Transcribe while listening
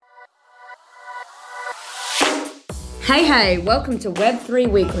Hey, welcome to Web3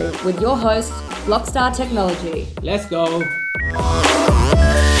 Weekly with your host, Blockstar Technology. Let's go.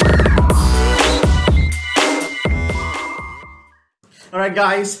 All right,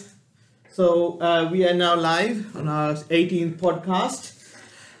 guys. So we are now live on our 18th podcast.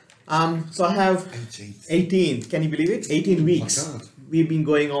 So I have 18. Can you believe it? 18 weeks. Oh my God. We've been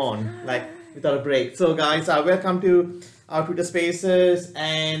going on like without a break. So guys, welcome to our Twitter Spaces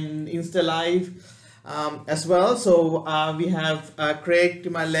and Insta Live as well. So we have Craig to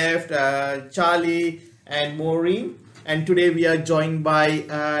my left, Charlie and Maureen. And today we are joined by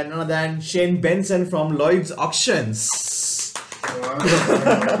none other than Shane Benson from Lloyds Auctions.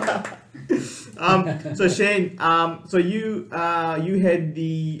 So Shane, so you had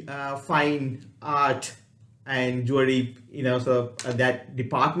the fine art and jewelry, that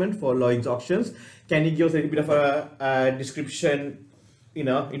department for Lloyds Auctions. Can you give us a little bit of a description,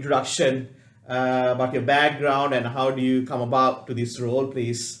 introduction about your background and how do you come about to this role,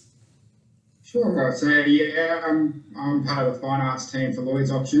 please? Sure. So I'm part of the fine arts team for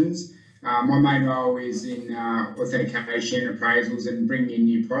Lloyds Auctions. My main role is in authentication, appraisals, and bringing in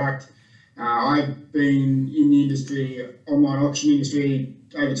new product. I've been in the industry, online auction industry,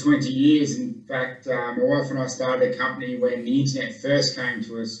 over 20 years. In fact, my wife and I started a company when the internet first came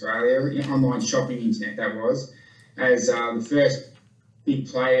to Australia, online shopping internet that was, as the first big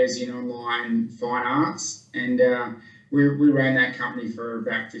players in online fine arts. And we ran that company for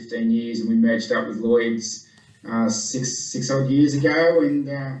about 15 years and we merged up with Lloyds six odd years ago. And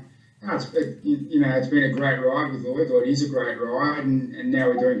it's been a great ride with Lloyd, or it is a great ride, and now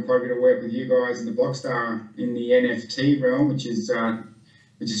we're doing quite a bit of work with you guys in the Blockstar in the NFT realm, which is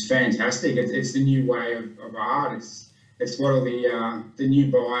fantastic. It's the new way of art. It's what all the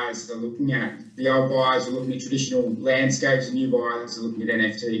new buyers are looking at. The old buyers are looking at traditional landscapes, and new buyers are looking at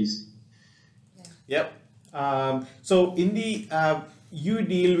NFTs. Yep. So in the you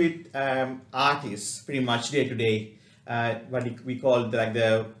deal with artists pretty much day to day. What we call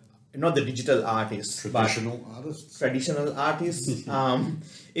not the digital artists, Traditional artists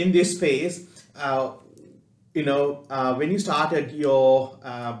in this space. When you started your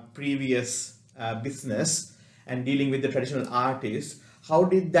previous business and dealing with the traditional artists, how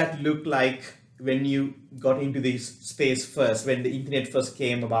did that look like when you got into this space first, when the internet first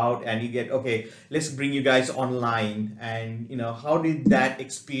came about and you get, okay, let's bring you guys online, and how did that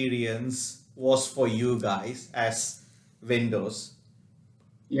experience was for you guys as vendors?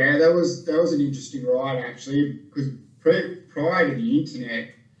 Yeah, that was an interesting ride actually, because prior to the internet,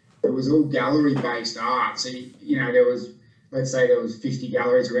 it was all gallery-based art. So there was, let's say, there was 50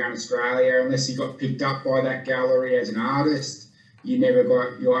 galleries around Australia. Unless you got picked up by that gallery as an artist, you never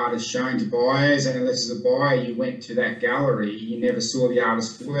got your artist shown to buyers. And unless as a buyer you went to that gallery, you never saw the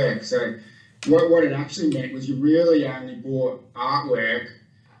artist's work. So what it actually meant was you really only bought artwork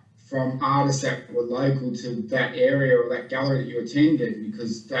from artists that were local to that area or that gallery that you attended,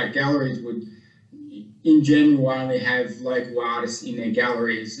 because that galleries would, in general, only have local artists in their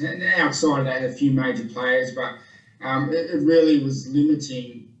galleries. And outside of that, a few major players, but it really was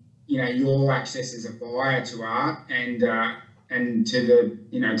limiting, your access as a buyer to art and to the,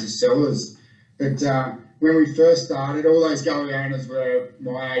 to sellers. But when we first started, all those gallery owners were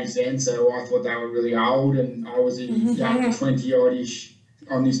my age then, so I thought they were really old, and I was in 20-odd-ish.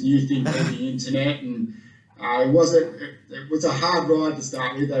 On this new thing called the internet, and it was a hard ride to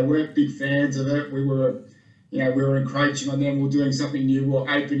start with. They weren't big fans of it. We were encroaching on them. We were doing something new. We were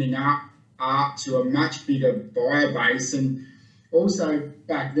opening up art to a much bigger buyer base, and also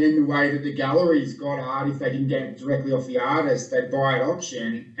back then the way that the galleries got art, if they didn't get it directly off the artist, they'd buy at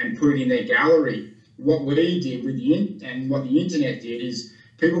auction and put it in their gallery. What we did with and what the internet did is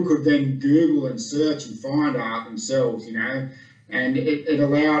people could then Google and search and find art themselves, and it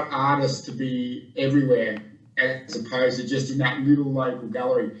allowed artists to be everywhere as opposed to just in that little local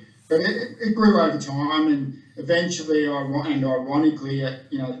gallery. But it grew over time, and eventually, and ironically,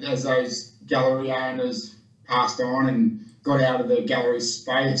 as those gallery owners passed on and got out of the gallery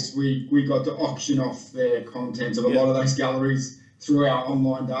space, we got to auction off the contents of a lot of those galleries through our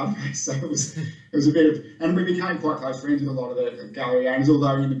online database. So it was a bit of, and we became quite close friends with a lot of the gallery owners,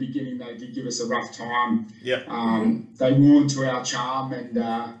 although in the beginning they did give us a rough time. They warmed to our charm, and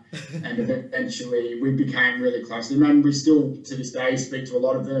eventually we became really close to them. And we still, to this day, speak to a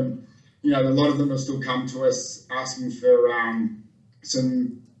lot of them. A lot of them have still come to us asking for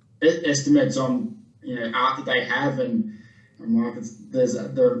some estimates on art that they have, and I'm like,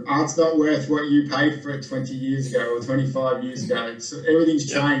 the art's not worth what you paid for it 20 years ago or 25 years ago.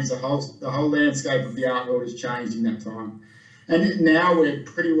 Everything's changed. The whole landscape of the art world has changed in that time. And now we're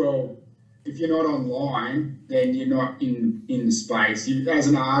pretty well if you're not online, then you're not in the space. As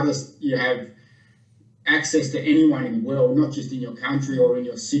an artist, you have access to anyone in the world, not just in your country or in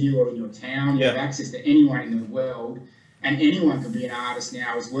your city or in your town. You have access to anyone in the world, and anyone can be an artist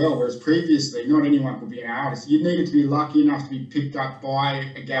now as well, whereas previously not anyone could be an artist. You needed to be lucky enough to be picked up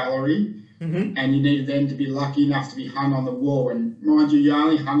by a gallery, and you needed them to be lucky enough to be hung on the wall. And mind you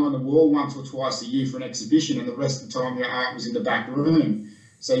only hung on the wall once or twice a year for an exhibition, and the rest of the time your art was in the back room.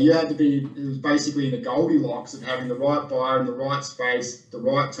 So you had to be, it was basically in the Goldilocks of having the right buyer in the right space, the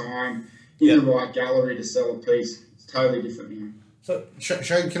right time, in the right gallery to sell a piece. It's totally different now. So,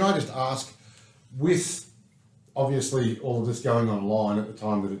 Shane, can I just ask, with obviously all of this going online at the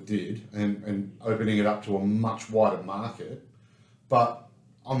time that it did and opening it up to a much wider market, but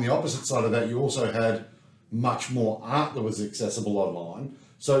on the opposite side of that, you also had much more art that was accessible online.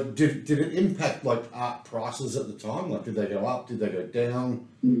 So did it impact like art prices at the time? Like, did they go up? Did they go down?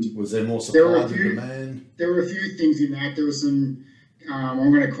 Was there more supply than demand? There were a few things in that. There was some,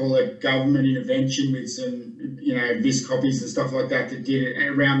 I'm going to call it government intervention with some, vis copies and stuff like that did it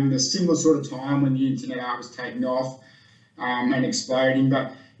around the similar sort of time when the internet art was taking off and exploding.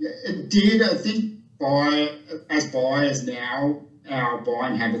 But it did, I think, as buyers now, our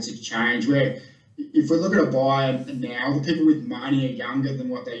buying habits have changed. Where if we look at a buyer now, the people with money are younger than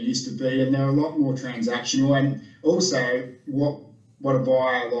what they used to be, and they're a lot more transactional. And also, what a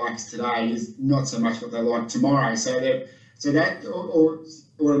buyer likes today is not so much what they like tomorrow. So that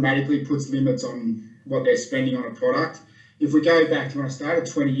automatically puts limits on what they're spending on a product. If we go back to when I started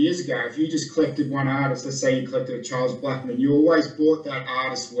 20 years ago, if you just collected one artist, let's say you collected a Charles Blackman, you always bought that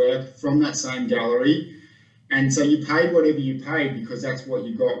artist's work from that same gallery. And so you paid whatever you paid because that's what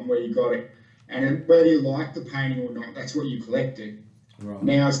you got and where you got it. And whether you liked the painting or not, that's what you collected. Right.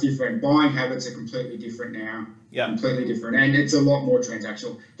 Now it's different. Buying habits are completely different now. Yeah. Completely different. And it's a lot more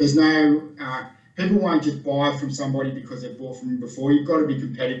transactional. There's no... people won't just buy from somebody because they've bought from them before. You've got to be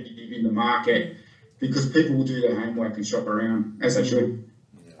competitive in the market because people will do their homework and shop around, as they should.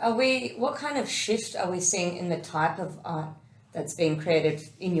 What kind of shift are we seeing in the type of art that's being created,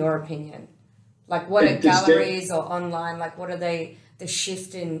 in your opinion? Like, what are galleries or online? Like, what are the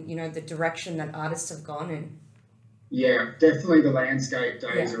shift in, the direction that artists have gone in? Yeah, definitely the landscape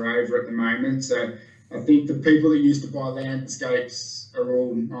days are over at the moment. So I think the people that used to buy landscapes are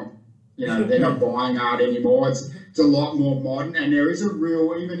all they're not buying art anymore. It's a lot more modern, and there is a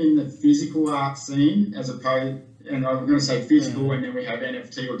real, even in the physical art scene, as opposed, and I'm going to say physical, and then we have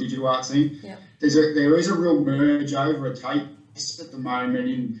NFT or digital art scene. Yeah. There is a real merge over a taste at the moment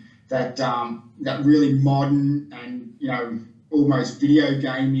in that really modern and almost video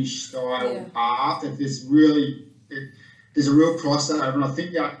game-ish style art. That there's a real crossover, and I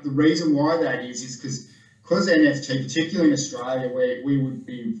think that the reason why that is because NFT, particularly in Australia, where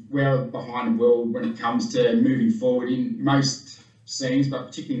we're behind the world when it comes to moving forward in most scenes, but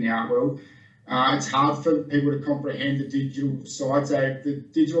particularly in the art world, it's hard for people to comprehend the digital side. So the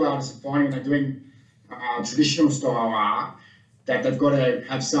digital artists are finding when they're doing traditional style art that they've got to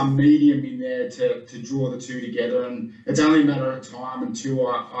have some medium in there to draw the two together, and it's only a matter of time until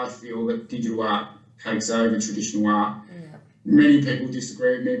I feel that digital art takes over traditional art. Yeah. Many people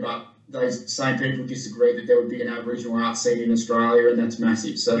disagree with me, but those same people disagree that there would be an Aboriginal art scene in Australia, and that's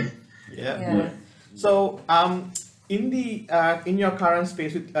massive. So, So, in your current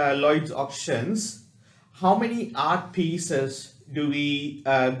space with Lloyds Auctions, how many art pieces do we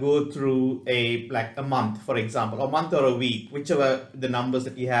go through a month, for example, or a month or a week, whichever the numbers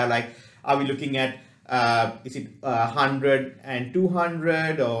that you have? Like, are we looking at is it 100 and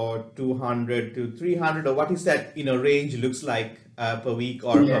 200 or 200 to 300, or what is that range looks like per week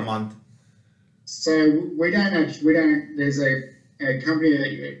or per month? So we don't. There's a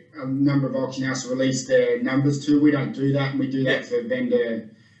company, a number of auction houses release their numbers to. We don't do that, and we do that for vendor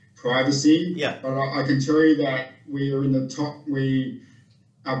privacy. Yeah. But I can tell you that we are in the top. We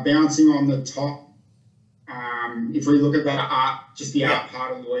are bouncing on the top. If we look at that art, just the art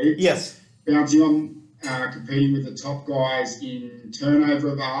part of Lloyds. Yes. Bouncing on, competing with the top guys in turnover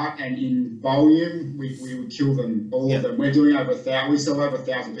of art and in volume, we would kill them, all of them. We're doing over 1,000. We sell over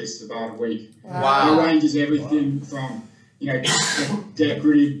 1,000 pieces of art a week. Wow. Our range is everything from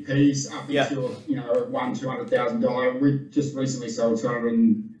decorative piece up until $100,000-$200,000. We just recently sold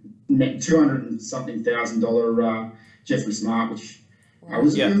 $200 and something $1,000 Jeffrey Smart, which it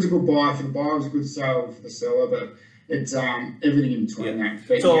was a good buy for the buyer. It was a good sale for the seller, but it's everything in between that.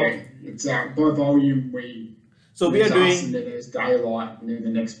 But it's by volume. We are doing, and then there's daylight, and then the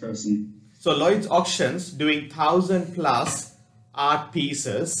next person. So Lloyds Auctions doing 1,000 plus art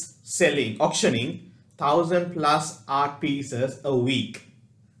pieces, auctioning 1,000 plus art pieces a week.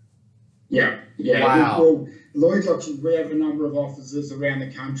 Yeah. Wow. Well, Lloyds Auctions, we have a number of offices around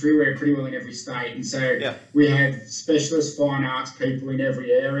the country. We're pretty well in every state. And so we have specialist fine arts people in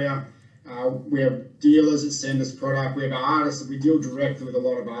every area. We have dealers that send us product. We have artists. We deal directly with a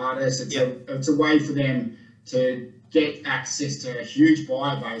lot of artists. It's a way for them to get access to a huge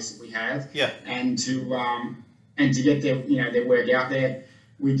buyer base that we have and to get their work out there.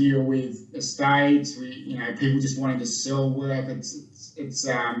 We deal with estates. People just wanting to sell work. It's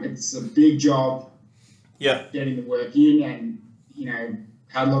a big job. Getting the work in and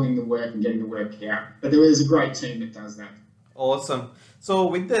cataloging the work and getting the work out. But there is a great team that does that. Awesome. So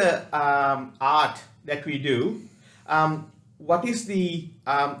with the art that we do, what is the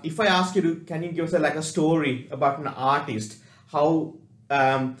if I ask you to, can you give us a story about an artist, how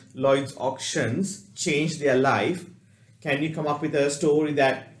Lloyds Auctions changed their life? Can you come up with a story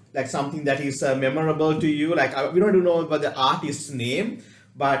that something that is memorable to you? We don't know about the artist's name,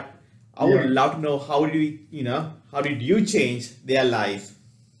 but I would love to know how did you change their life?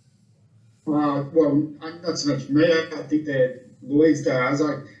 Well, not so much me. I think that Lloyds does.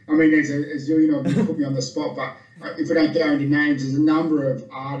 As you put me on the spot, but if we don't go into names, there's a number of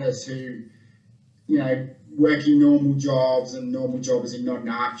artists who, working normal jobs, and normal job is a not an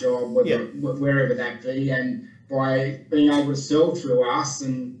art job, wherever that be, and by being able to sell through us,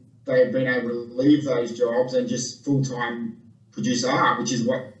 and they've been able to leave those jobs and just full-time produce art, which is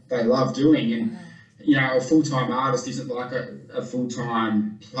what they love doing. And a full-time artist isn't like a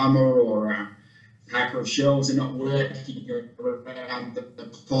full-time plumber or a packer of shelves. They're not working around the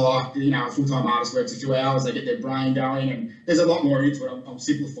clock. A full-time artist works a few hours, they get their brain going, and there's a lot more into it. I'm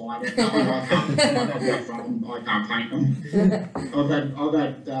simplifying it. I can't paint them. I've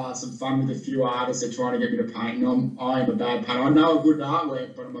had some fun with a few artists that are trying to get me to paint, and I am a bad painter. I know a good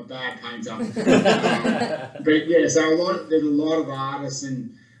artwork, but I'm a bad painter. So there's a lot of artists,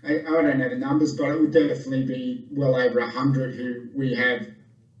 and I don't know the numbers, but it would definitely be well over 100 who we have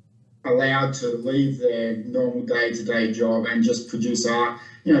allowed to leave their normal day-to-day job and just produce art.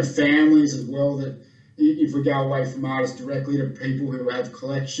 Families as well, that if we go away from artists directly to people who have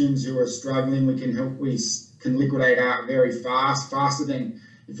collections, who are struggling, we can liquidate art very faster than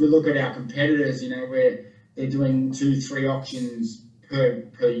if we look at our competitors, where they're doing 2-3 auctions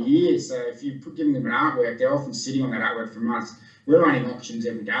per year. So if you're giving them an artwork, they're often sitting on that artwork for months. We're running auctions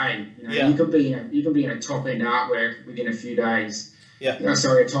every day. You could be in a top-end artwork within a few days. A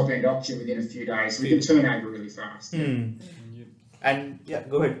top-end auction within a few days. We can turn over really fast. And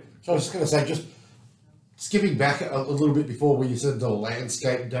go ahead. So I was just going to say, just skipping back a little bit before where you said the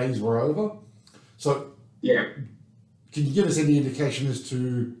landscape days were over. So can you give us any indication as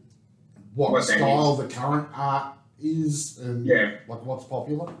to what style the current art is and what's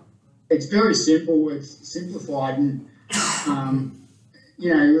popular? It's very simple. It's simplified, and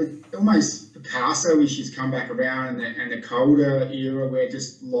almost Picasso-ish has come back around, and the colder era where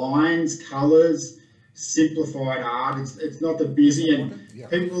just lines, colours, simplified art. It's not the busy, and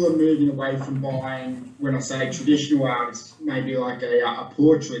people are moving away from buying. When I say traditional art, it's maybe like a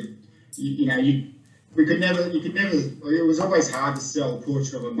portrait. You could never. It was always hard to sell a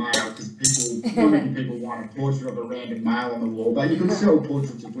portrait of a male because not many people want a portrait of a random male on the wall, but you could sell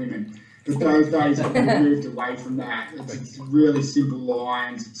portraits of women. But those days have moved away from that. It's really simple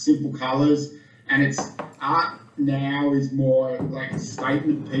lines, simple colours, and it's art now is more like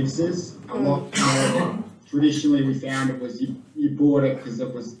statement pieces. A lot more. Traditionally, we found it was you bought it because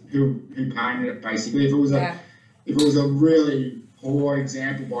it was who painted it. Basically, if it was a really poor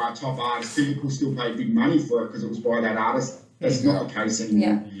example by a top artist, people still pay big money for it because it was by that artist. That's not the case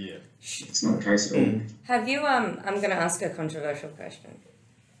anymore. It's not the case at all. Have you? I'm going to ask a controversial question.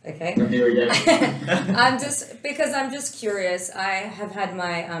 Okay. Here we go. I'm just curious. I have had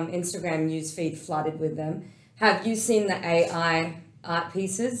my Instagram newsfeed flooded with them. Have you seen the AI art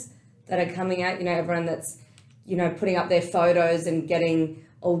pieces that are coming out? Everyone that's, putting up their photos and getting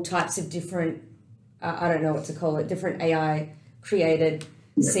all types of different, I don't know what to call it, different AI created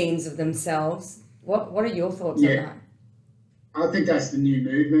scenes of themselves. What are your thoughts on that? I think that's the new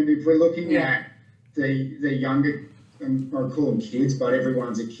movement. If we're looking at the younger, I call them kids, but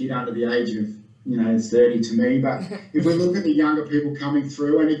everyone's a kid under the age of 30 to me. But if we look at the younger people coming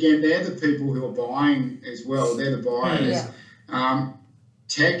through, and again, they're the people who are buying as well. They're the buyers.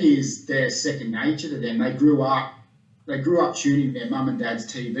 Tech is their second nature to them. They grew up tuning their mum and dad's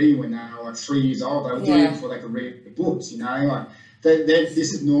TV when they were like 3 years old. They were doing it before they could read the books.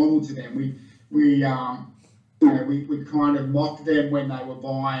 This is normal to them. We kind of mocked them when they were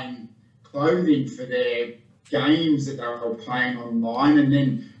buying clothing for their games that they were playing online, and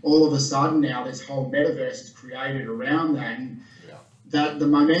then all of a sudden now this whole metaverse is created around that, and that the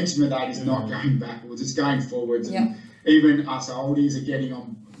momentum of that is not going backwards, it's going forwards. Yeah. And even us oldies are getting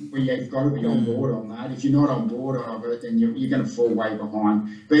on, you've got to be on board on that. If you're not on board of it, then you're going to fall way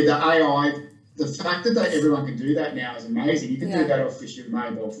behind. But the AI, the fact that everyone can do that now is amazing. You can do that off just your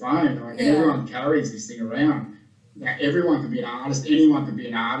mobile phone. Like, and everyone carries this thing around. Now, everyone can be an artist, anyone can be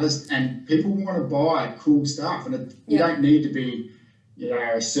an artist, and people want to buy cool stuff. And you don't need to be,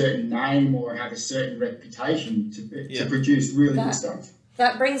 a certain name or have a certain reputation to produce really good stuff.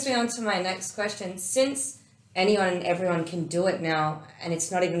 That brings me on to my next question. Since anyone and everyone can do it now, and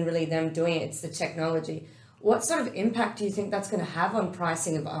it's not even really them doing it, it's the technology, what sort of impact do you think that's going to have on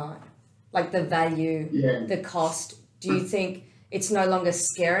pricing of art? Like the value, the cost? Do you think it's no longer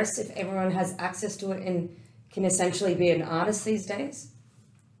scarce if everyone has access to it and can essentially be an artist these days?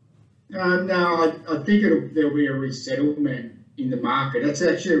 No, I think there'll be a resettlement in the market. That's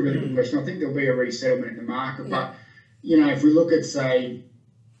actually a really good question. I think there'll be a resettlement in the market. But, if we look at, say,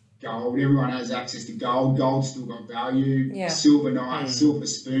 gold, everyone has access to gold. Gold's still got value. Yeah. Silver knives, silver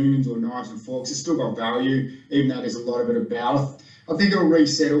spoons or knives and forks, it's still got value, even though there's a lot of it about. I think it'll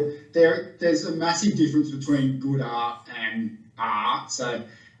resettle. There's a massive difference between good art and art. So,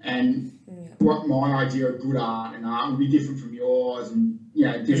 what my idea of good art and art will be different from yours, and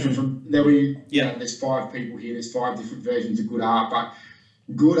different from there'll be there's 5 people here. There's 5 different versions of good art, but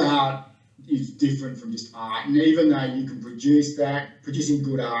good art is different from just art. And even though you can producing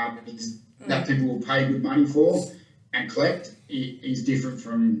good art that people will pay good money for and collect, is different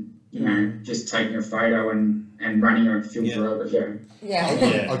from just taking a photo and running a filter over it.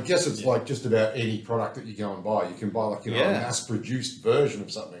 I guess it's like just about any product that you go and buy. You can buy a mass-produced version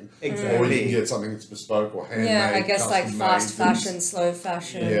of something, or you can get something that's bespoke or handmade. Yeah, I guess like fast fashion, slow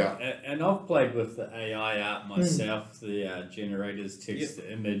fashion. Yeah, and I've played with the AI art myself, the generators text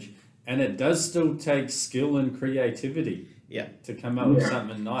to image, and it does still take skill and creativity. To come up with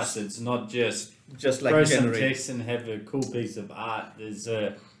something nice. It's not just like throw some text and have a cool piece of art. There's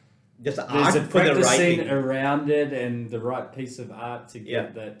a practicing around it and the right piece of art to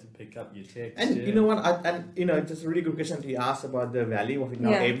get that to pick up your text. And you know what? It's a really good question to ask about the value of it.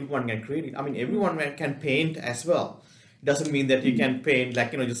 Now everyone can create it. I mean, everyone can paint as well. Doesn't mean that you can paint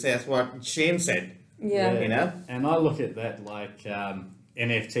just as what Shane said. Yeah. And I look at that like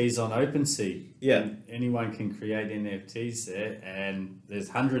NFTs on OpenSea. Anyone can create NFTs there, and there's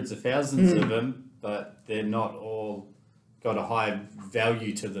hundreds of thousands of them, but they're not all got a high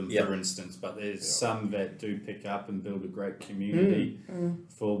value to them, for instance, but there's some that do pick up and build a great community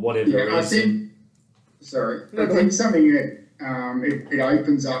for whatever reason. I think something that it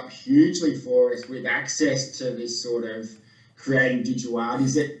opens up hugely for us with access to this sort of creating digital art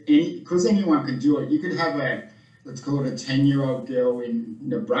is that because anyone can do it. You could have let's call it a 10-year-old girl in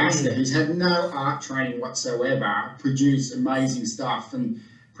Nebraska who's had no art training whatsoever, produce amazing stuff. And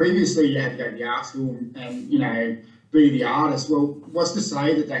previously you had to go to the art school and be the artist. Well, what's to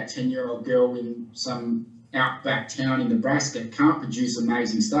say that 10-year-old girl in some outback town in Nebraska can't produce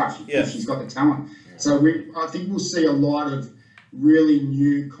amazing stuff if she's got the talent? So I think we'll see a lot of really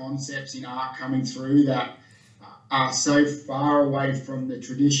new concepts in art coming through that are so far away from the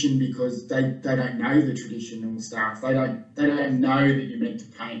tradition because they don't know the traditional stuff. They don't know that you're meant to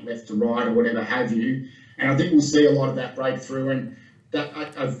paint left to right or whatever have you. And I think we'll see a lot of that breakthrough. And that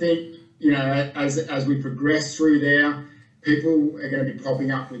I think as we progress through there, people are going to be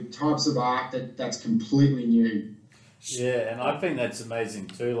popping up with types of art that's completely new. Yeah, and I think that's amazing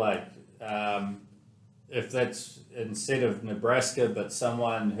too. Like, if that's instead of Nebraska, but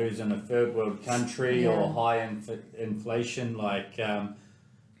someone who's in a third world country or high inflation, like El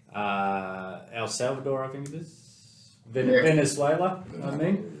Salvador, I think it is, Venezuela.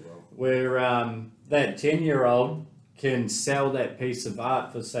 Where that 10-year-old can sell that piece of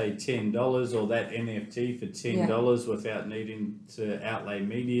art for say $10 or that NFT for $10 without needing to outlay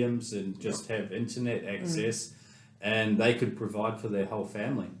mediums and just have internet access, and they could provide for their whole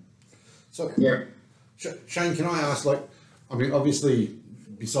family. So Shane, can I ask, obviously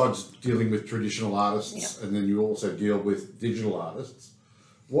besides dealing with traditional artists and then you also deal with digital artists,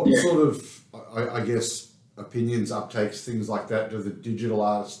 what sort of I guess opinions, uptakes, things like that do the digital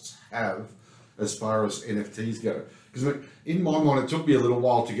artists have as far as NFTs go? Because in my mind, it took me a little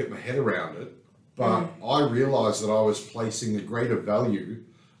while to get my head around it, but I realised that I was placing a greater value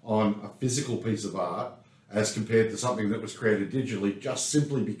on a physical piece of art as compared to something that was created digitally, just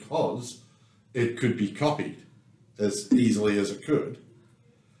simply because it could be copied as easily as it could.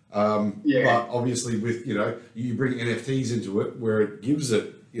 But obviously with, you bring NFTs into it where it gives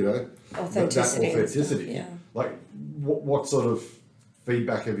it, authenticity. That authenticity. Like, what sort of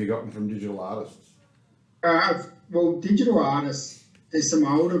feedback have you gotten from digital artists? Well, digital artists there's some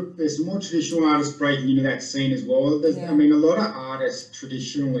more traditional artists breaking into that scene as well. I mean, a lot of artists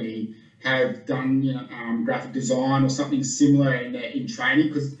traditionally have done graphic design or something similar in training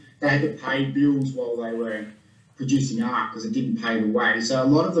because they had to pay bills while they were producing art because it didn't pay the way. So a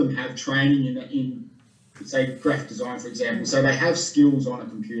lot of them have training in say graphic design, for example. So they have skills on a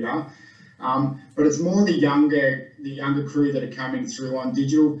computer, but it's more the younger crew that are coming through on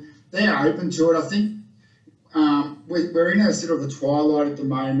digital. They're open to it. I think we're in a sort of a twilight at the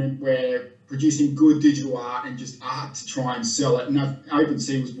moment where producing good digital art and just art to try and sell it. And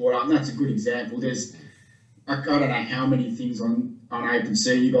OpenSea was brought up, and that's a good example. There's I don't know how many things on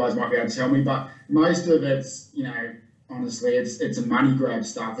OpenSea you guys might be able to tell me, but most of it's, honestly, it's a money grab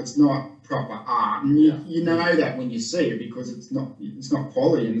stuff. It's not proper art, and you know that when you see it because it's not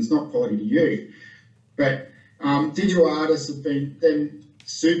quality, and it's not quality to you. But digital artists have been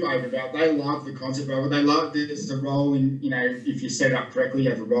super open about it. They love the concept of it. They love there's a rolling, if you set it up correctly, you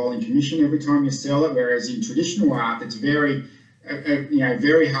have a rolling commission every time you sell it. Whereas in traditional art, it's very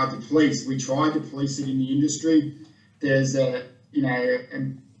hard to police. We tried to police it in the industry. There's a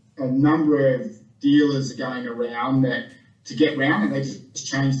number of dealers going around that to get around it, they just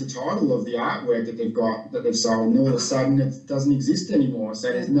change the title of the artwork that they've sold, and all of a sudden it doesn't exist anymore.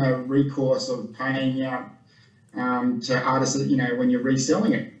 So there's no recourse of paying out to artists, when you're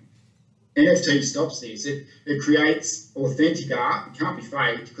reselling it. NFT stops this. It creates authentic art. It can't be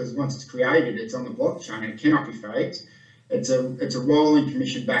faked because once it's created, it's on the blockchain. It cannot be faked. It's a rolling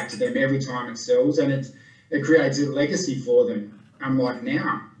commission back to them every time it sells, and it creates a legacy for them, unlike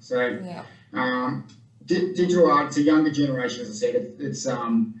now. So digital art, it's a younger generation, as I said. It's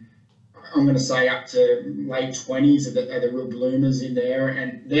I'm going to say up to late 20s are the real bloomers in there,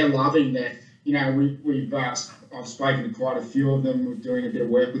 and they're loving that. I've spoken to quite a few of them. We're doing a bit of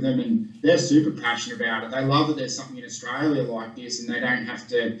work with them, and they're super passionate about it. They love that there's something in Australia like this, and they don't have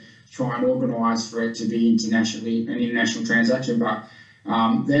to try and organise for it to be an international transaction. But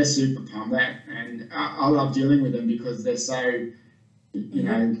they're super pumped and I love dealing with them because they're so,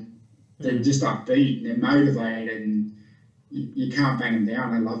 they're just upbeat and they're motivated, and you can't bang them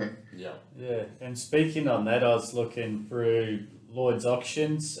down. They love it. Yeah. And speaking on that, I was looking through Lloyds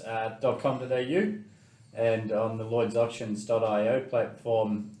Auctions.com.au and on the Lloyds Auctions.io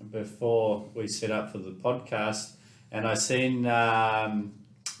platform before we set up for the podcast, and I seen it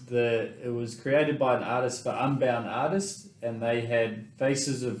was created by an artist for Unbound Artists, and they had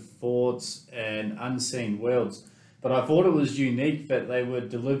faces of thoughts and unseen worlds. But I thought it was unique that they were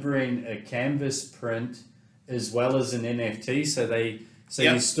delivering a canvas print as well as an NFT. So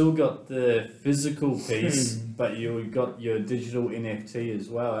you still got the physical piece, but you got your digital NFT as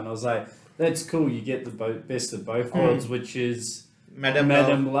well. And I was like, that's cool. You get the best of both worlds, which is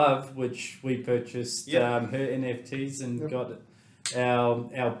Madame Love, which we purchased her NFTs and got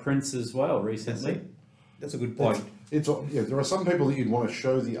our prints as well recently. That's a good point. There are some people that you'd want to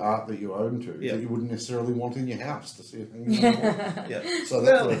show the art that you own to that you wouldn't necessarily want in your house to see if anything. So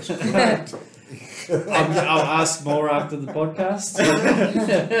that works great. I'll ask more after the podcast.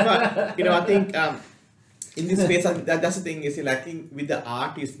 But, I think in this space, that's the thing is, I think with the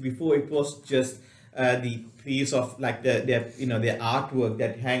artists, before it was just the piece of like their artwork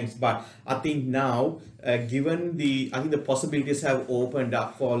that hangs, but I think now given I think the possibilities have opened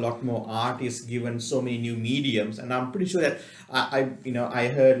up for a lot more artists given so many new mediums, and I'm pretty sure that I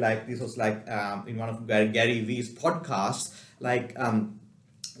heard like this was like in one of Gary Vee's podcasts, like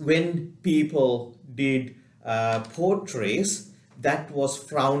when people did portraits, that was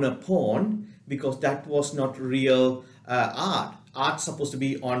frowned upon because that was not real art. Art's supposed to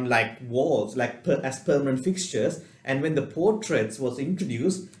be on like walls, like as permanent fixtures. And when the portraits was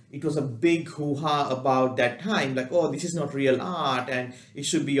introduced, it was a big hoo-ha about that time. Like, oh, this is not real art, and it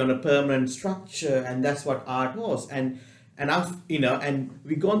should be on a permanent structure, and that's what art was. And I've and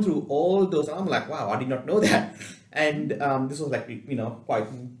we gone through all those. And I'm like, wow, I did not know that. And this was like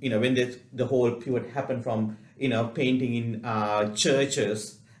quite when the whole pivot happened from painting in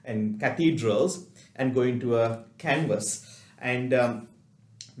churches and cathedrals and going to a canvas. And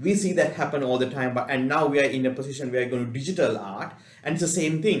we see that happen all the time, and now we are in a position where we are going to digital art, and it's the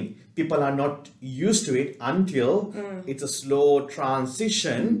same thing. People are not used to it until it's a slow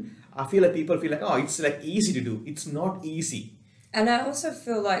transition. I feel like people feel like, oh, it's like easy to do. It's not easy. And I also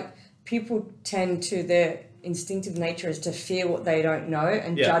feel like people tend to, their instinctive nature is to fear what they don't know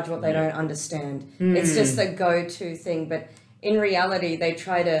and judge what they don't understand. It's just the go-to thing, but in reality, they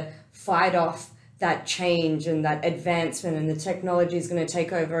try to fight off that change and that advancement, and the technology is going to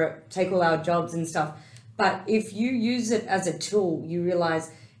take all our jobs and stuff. But if you use it as a tool, you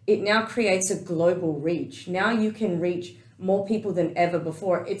realize it now creates a global reach. Now you can reach more people than ever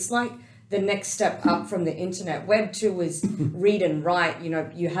before. It's like the next step up from the internet. Web 2 was read and write,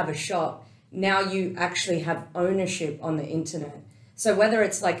 you have a shop. Now you actually have ownership on the internet. So whether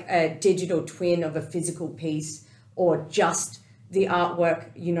it's like a digital twin of a physical piece or just the artwork,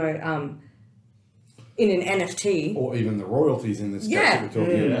 in an NFT. Or even the royalties in this case that we're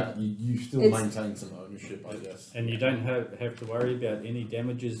talking about, you still maintain some ownership, I guess. And you don't have to worry about any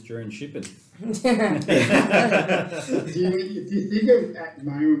damages during shipping. If you think of, at the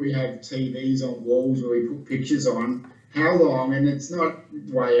moment we have TVs on walls where we put pictures on, how long, and it's not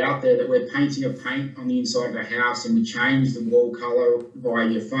way out there, that we're painting a paint on the inside of a house and we change the wall colour via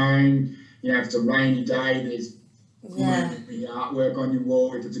your phone. If it's a rainy day, there's the artwork on your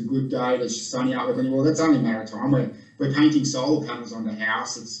wall. If it's a good day, there's sunny artwork on your wall. That's only a matter of time. We're painting solar panels on the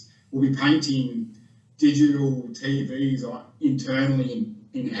house. We'll be painting digital TVs internally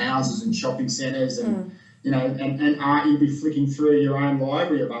in houses and shopping centres, and and art. You'll be flicking through your own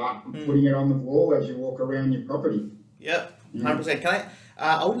library of art and putting it on the wall as you walk around your property. Yeah, 100%.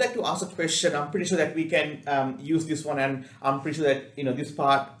 I would like to ask a question. I'm pretty sure that we can use this one, and I'm pretty sure that this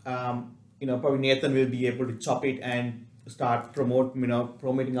part, probably Nathan will be able to chop it and start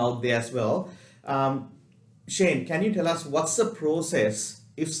promoting out there as well. Shane, can you tell us what's the process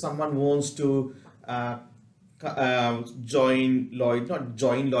if someone wants to join Lloyds, not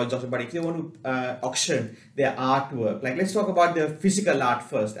join Lloyds Auctions, but if they want to auction their artwork? Like, let's talk about the physical art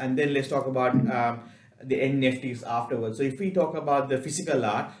first, and then let's talk about the NFTs afterwards. So if we talk about the physical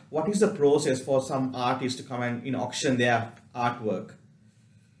art, what is the process for some artists to come and auction their artwork?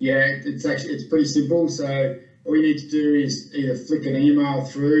 Yeah, it's pretty simple. So all you need to do is either flick an email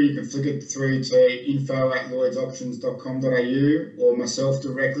through. You can flick it through to info@lloydsauctions.com.au or myself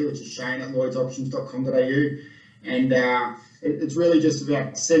directly, which is shane@lloydsauctions.com.au. And it's really just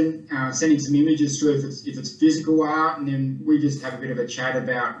about sending some images through if it's physical art, and then we just have a bit of a chat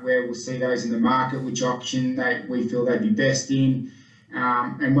about where we'll see those in the market, which auction we feel they'd be best in.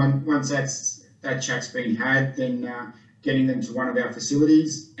 And once that chat's been had, then getting them to one of our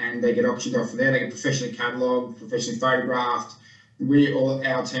facilities, and they get auctioned off there. They get professionally catalogued, professionally photographed.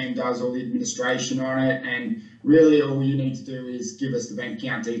 Our team does all the administration on it, and really all you need to do is give us the bank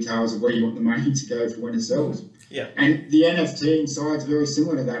account details of where you want the money to go for when it sells. Yeah. And the NFT inside is very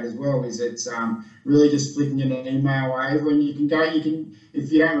similar to that as well. It's really just flicking an email over, and you can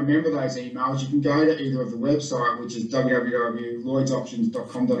if you don't remember those emails, you can go to either of the website, which is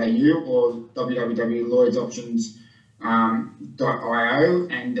www.lloydsauctions.com.au or www.lloydsauctions.io,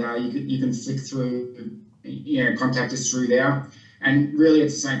 and you can flick through, contact us through there. And really,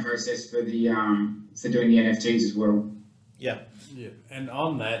 it's the same process for doing the NFTs as well. Yeah. Yeah, and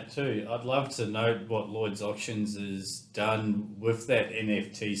on that too, I'd love to note what Lloyds Auctions has done with that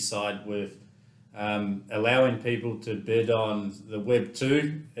NFT side, with allowing people to bid on the Web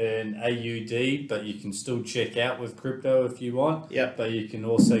 2 and AUD, but you can still check out with crypto if you want. Yeah. But you can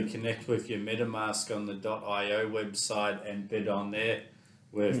also connect with your MetaMask on the .io website and bid on there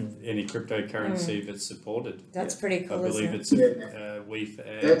with any cryptocurrency that's supported. That's pretty cool. I believe it's WEEF.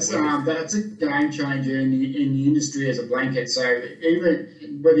 That's a game changer in the industry as a blanket. So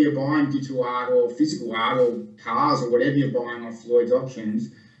even whether you're buying digital art or physical art or cars or whatever you're buying off Lloyds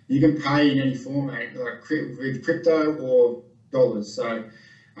Auctions, you can pay in any format, like with crypto or dollars. So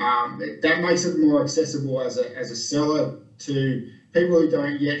that makes it more accessible as a seller to people who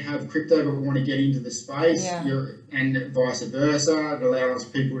don't yet have crypto but want to get into the space, and vice versa. It allows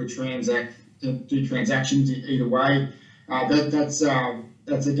people to do transactions either way. That's a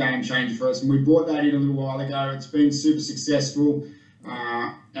game changer for us, and we brought that in a little while ago. It's been super successful,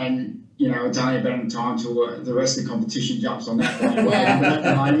 and it's only about time till the rest of the competition jumps on that one. But at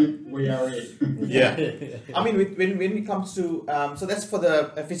the moment, we are it. Yeah. I mean, when it comes to so that's for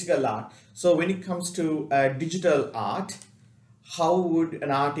the physical art. So when it comes to digital art, how would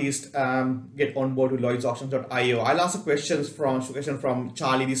an artist get on board with LloydsAuctions.io? I'll ask a question from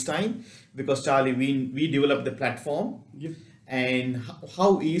Charlie this time, because Charlie, we developed the platform, and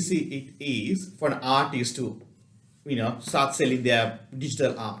how easy it is for an artist to, start selling their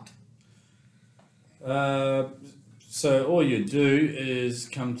digital art. So all you do is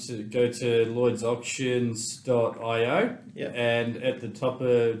go to LloydsAuctions.io, and at the top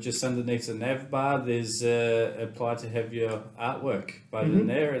just underneath the nav bar, there's apply to have your artwork button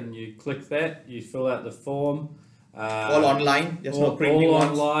there, and you click that, you fill out the form. All online, there's no printing all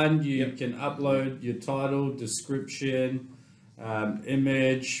ones. online. You can upload your title, description,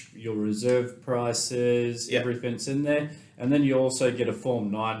 image, your reserve prices, everything's in there. And then you also get a Form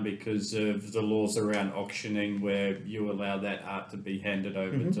 9 because of the laws around auctioning, where you allow that art to be handed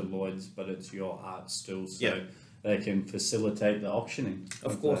over to Lloyds, but it's your art still. So they can facilitate the auctioning.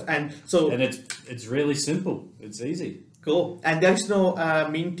 Of course. that. And so And it's really simple. It's easy. cool. And there's no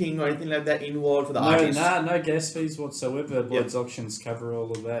minting or anything like that involved for the artist. No gas fees whatsoever. Lloyds Auctions cover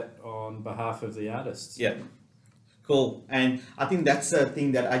all of that on behalf of the artists. Yeah. Cool. And I think that's a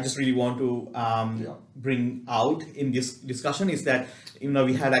thing that I just really want to bring out in this discussion is that,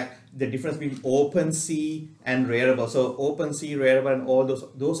 we had like the difference between OpenSea and Rarible. So OpenSea, Rarible, and all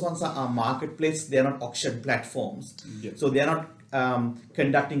those ones are marketplace. They're not auction platforms. Yeah. So they're not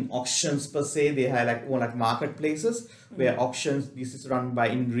conducting auctions per se. They have like more like marketplaces where auctions. This is run by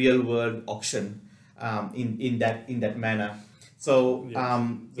in real world auction in that manner. So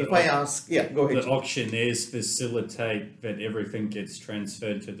if I ask, go ahead. The auctioneers facilitate that everything gets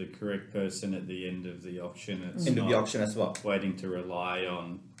transferred to the correct person at the end of the auction. It's Into not the auction as well. waiting to rely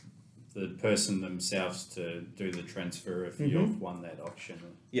on the person themselves to do the transfer if you've won that auction.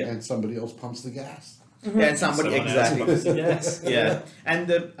 Yeah. And somebody else pumps the gas. Yeah, and somebody Someone else exactly. pumps the gas. Yeah, and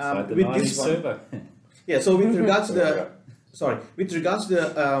It's like the with 90s this one, turbo. yeah. So with regards to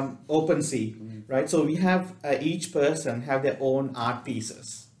the OpenSea, right? So we have each person have their own art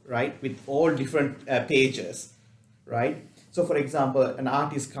pieces, right? With all different pages, right? So for example, an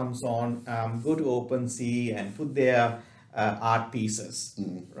artist comes on, go to OpenSea and put their art pieces,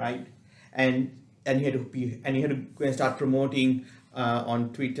 right? And you had to go and start promoting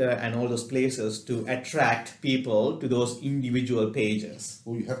on Twitter and all those places to attract people to those individual pages.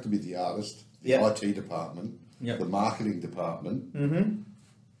 Well, you have to be the artist, the Yeah. IT department, Yeah. the marketing department, And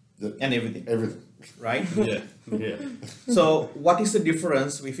everything, everything. right? Yeah. So what is the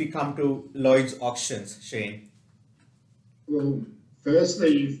difference if we come to Lloyds Auctions, Shane? Well,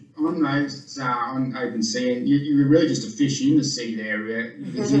 firstly, on those on OpenSea, and you're really just a fish in the sea there.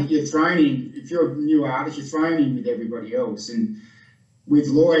 Because you're thrown in. If you're a new artist, you're thrown in with everybody else. And with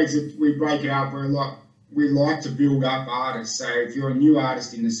Lloyds, we break it up. We like to build up artists. So if you're a new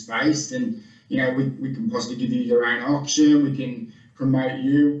artist in the space, then we can possibly give you your own auction. We can promote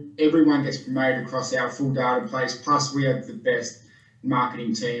you. Everyone gets promoted across our full database. Plus, we have the best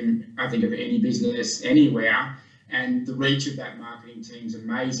marketing team, I think, of any business anywhere. And the reach of that marketing team is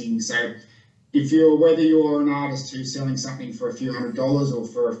amazing. So whether you're an artist who's selling something for a few $100s or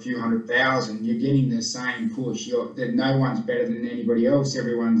for a few $100,000, you're getting the same push. No one's better than anybody else.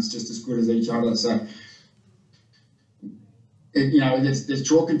 Everyone's just as good as each other. So, there's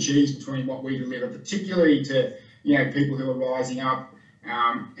chalk and cheese between what we deliver, particularly to, people who are rising up,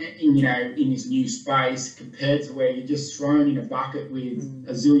 in this new space compared to where you're just thrown in a bucket with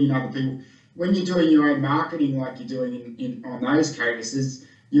a zillion other people. When you're doing your own marketing like you're doing on those cases,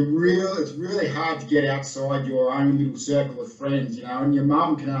 it's really hard to get outside your own little circle of friends, and your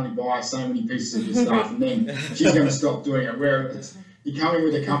mum can only buy so many pieces of your stuff and then she's going to stop doing it. Whereas you're coming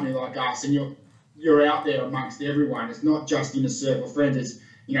with a company like us and you're out there amongst everyone. It's not just in a circle of friends,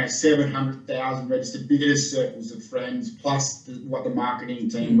 it's 700,000 registered business circles of friends, plus what the marketing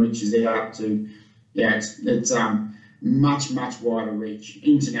team reaches out to. Yeah, it's much wider reach,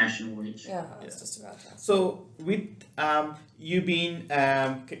 international reach. Yeah, it's just about that. So with you being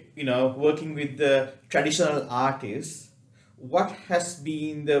working with the traditional artists, what has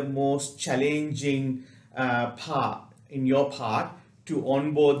been the most challenging part in your part to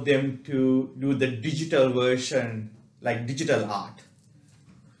onboard them to do the digital version, like digital art?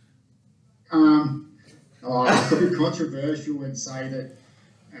 I could be controversial and say that,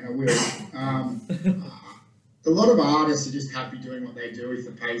 and I will. A lot of artists are just happy doing what they do if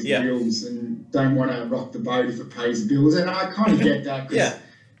it pays the bills and don't want to rock the boat if it pays the bills. And I kind of get that because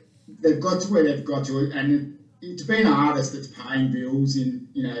they've got to where they've got to. And to be an artist that's paying bills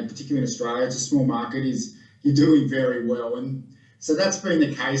particularly in Australia, it's a small market, you're doing very well. And so that's been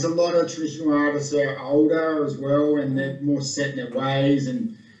the case. A lot of traditional artists are older as well and they're more set in their ways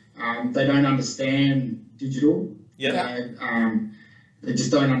and they don't understand digital. They just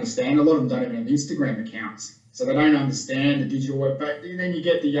don't understand. A lot of them don't even have Instagram accounts. So they don't understand the digital work. But then you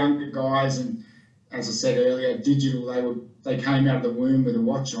get the younger guys, and as I said earlier, digital, they came out of the womb with a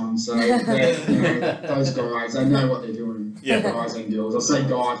watch on. So those guys, they know what they're doing. Guys and girls. I say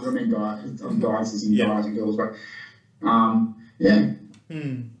guys, but I mean guys. Guys as in guys and girls. But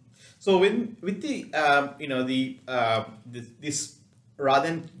So with this rather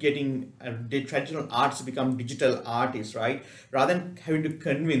than getting the traditional arts to become digital artists, right? Rather than having to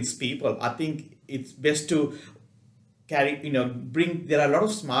convince people, I think it's best to bring. There are a lot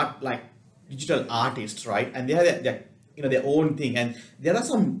of smart digital artists, right? And they have their own thing. And there are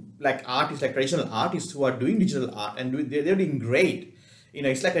some artists, traditional artists, who are doing digital art and they're doing great.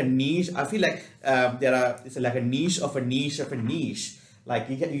 It's like a niche. I feel like it's like a niche of a niche of a niche. Like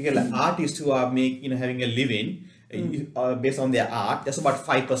you get artists who are having a living based on their art. That's about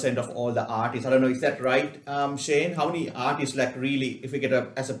 5% of all the artists. I don't know, is that right, Shane? How many artists like really, if we get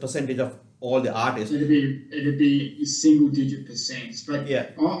as a percentage of all the artists? It'd be single-digit percents. But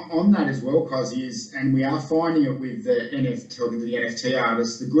on that as well, Cozzy, and we are finding it with the NFT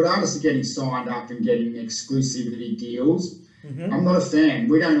artists. The good artists are getting signed up and getting exclusivity deals. Mm-hmm. I'm not a fan.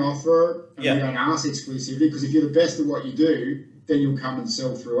 We don't offer and we don't ask exclusivity, because if you're the best at what you do, then you'll come and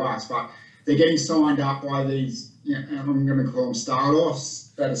sell through us. But they're getting signed up by these, I'm going to call them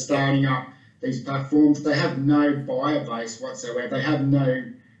start-offs that are starting up these platforms. They have no buyer base whatsoever. They have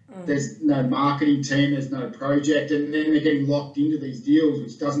there's no marketing team, there's no project, and then they're getting locked into these deals,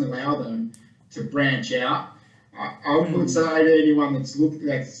 which doesn't allow them to branch out. I would say to anyone that's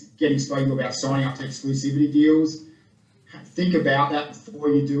getting spoken about signing up to exclusivity deals, think about that before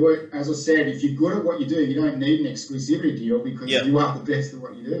you do it. As I said, if you're good at what you do, you don't need an exclusivity deal, because you are the best at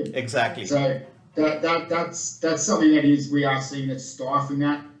what you do. Exactly. So that's something we are seeing that's stifling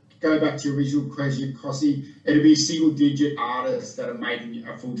that. Go back to your original question, Cozzy. It'll be single-digit artists that are making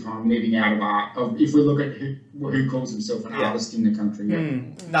a full-time living out of art. If we look at who calls himself an artist in the country.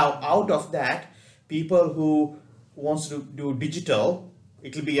 Now, out of that, people who wants to do digital,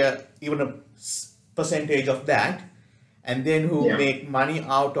 it'll be even a percentage of that. And then who make money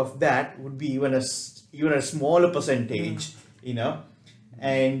out of that would be even a smaller percentage,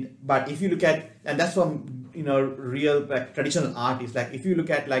 but if you look at, and that's from real traditional artists, like if you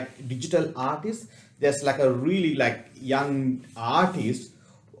look at like digital artists, there's like a really like young artists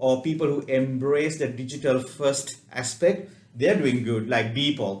or people who embrace the digital first aspect. They're doing good, like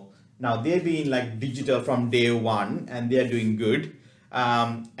Beeple. Now they've been like digital from day one and they're doing good.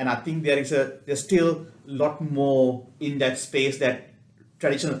 And I think there's still a lot more in that space that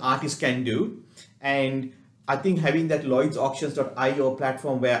traditional artists can do. And I think having that Lloyds Auctions.io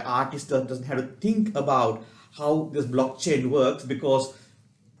platform where artists doesn't have to think about how this blockchain works, because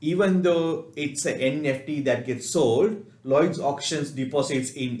even though it's an NFT that gets sold, Lloyds Auctions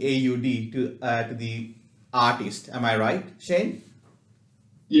deposits in AUD to the artist. Am I right, Shane?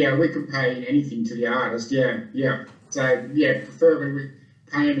 Yeah, we could pay anything to the artist. Yeah. So preferably we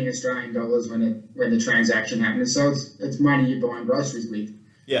pay them in Australian dollars when the transaction happens. So it's money you're buying groceries with.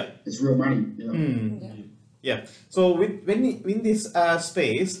 Yeah, it's real money. Yeah. So in this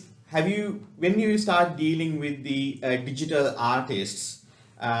space, when you start dealing with the digital artists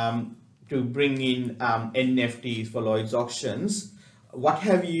to bring in NFTs for Lloyds Auctions, what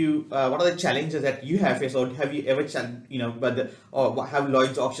are the challenges that you have faced, or have you ever have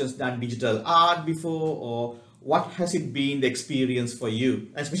Lloyds Auctions done digital art before, or what has it been the experience for you,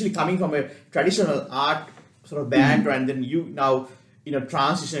 and especially coming from a traditional art sort of background, and then you now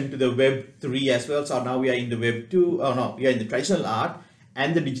transition to the Web3 as well. So now we are in the Web2, we are in the traditional art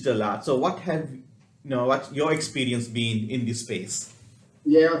and the digital art. So what's your experience been in this space?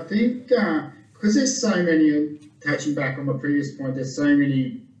 Yeah, I think because there's so many, touching back on my previous point, there's so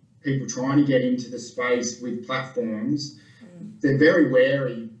many people trying to get into the space with platforms. They're very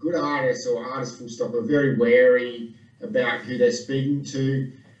wary. Good artists or artists full stop are very wary about who they're speaking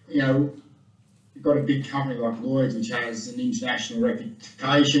to. You've got a big company like Lloyds, which has an international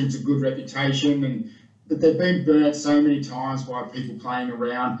reputation. It's a good reputation, but they've been burnt so many times by people playing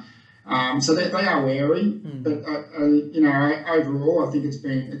around. So they are wary. But overall, I think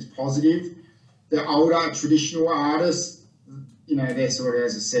it's positive. The older traditional artists, they're sort of,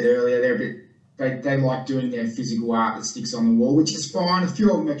 as I said earlier, they like doing their physical art that sticks on the wall, which is fine. A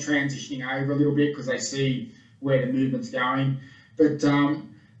few of them are transitioning over a little bit because they see where the movement's going. But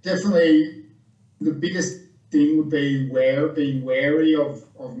definitely, the biggest thing would be being wary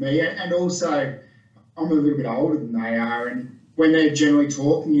of me, and also I'm a little bit older than they are, and when they're generally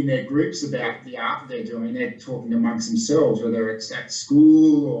talking in their groups about the art that they're doing, they're talking amongst themselves, whether it's at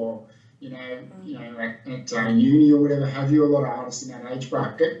school or at uni or whatever have you. A lot of artists in that age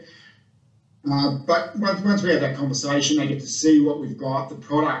bracket. But once we have that conversation, they get to see what we've got, the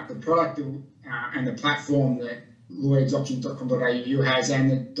product, and the platform that LloydsAuctions.com.au has,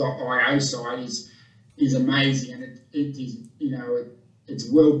 and the .io site is amazing, and it is it's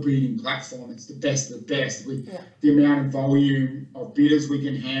a world-beating platform. It's the best of the best. With the amount of volume of bidders we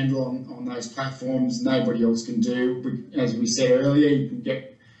can handle on those platforms, nobody else can do. As we said earlier, you can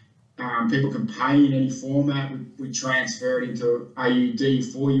get people can pay in any format. We transfer it into AUD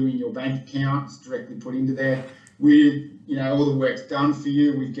for you in your bank account. It's directly put into there. All the work's done for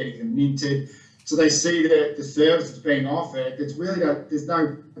you. We're getting them minted. So they see that the service that's being offered, there's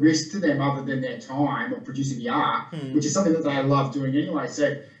no risk to them other than their time of producing the art, which is something that they love doing anyway.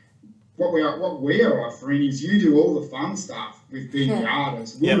 So what we are offering is you do all the fun stuff with being the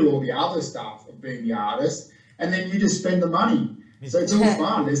artist. We'll do all the other stuff of being the artist, and then you just spend the money. So it's all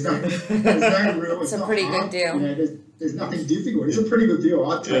fun. There's no real. It's a pretty good deal. You know, there's nothing difficult. It's a pretty good deal,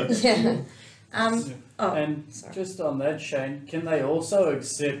 I'd say. Just on that, Shane, can they also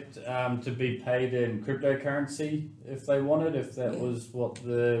accept to be paid in cryptocurrency if they wanted, if that was what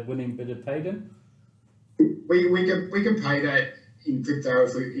the winning bidder paid in? We can pay that in crypto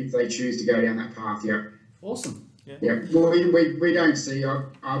if they choose to go down that path. Yeah. Awesome. Yeah. Well, we don't see.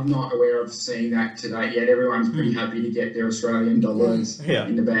 I'm not aware of seeing that to date yet. Everyone's pretty happy to get their Australian dollars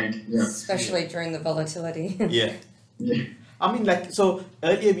in the bank. Yeah. Especially during the volatility. Yeah. Yeah. I mean, like, so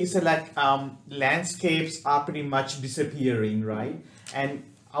earlier we said like landscapes are pretty much disappearing, right? And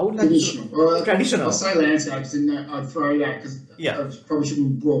I would like traditional. I'll say landscapes, and I'd throw that because I probably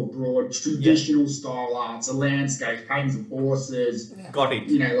shouldn't broad. Traditional style arts, a landscape, paintings of horses. Yeah. Got it.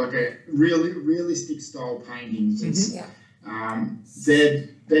 You know, like a realistic style paintings. They're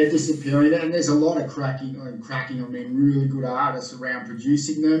disappearing, and there's a lot of cracking. I mean, really good artists around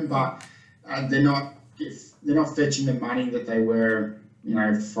producing them, but they're not fetching the money that they were,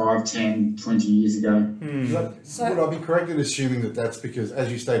 5, 10, 20 years ago. Would I be correct in assuming that that's because,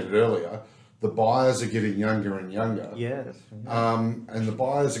 as you stated earlier, the buyers are getting younger and younger? Yeah, that's right. And the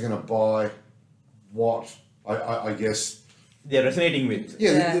buyers are going to buy what I guess they're resonating with.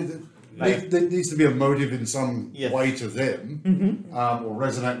 There needs to be a motive in some way to them, or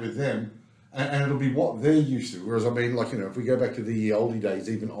resonate with them. And it'll be what they're used to. Whereas, I mean, like, if we go back to the oldie days,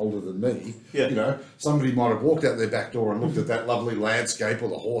 even older than me, somebody might have walked out their back door and looked at that lovely landscape or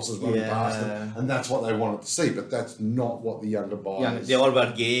the horses running past them, and that's what they wanted to see. But that's not what the younger buyers... Yeah, they're all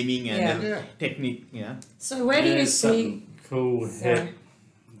about gaming and technique, So where do you see... Cool hit.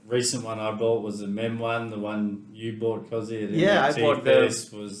 Recent one I bought was the Mem one, the one you bought, Cozzy. I bought this.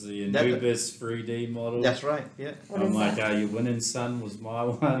 Was the Anubis 3D model. That's right, yeah. I'm like, are you winning, son? Was my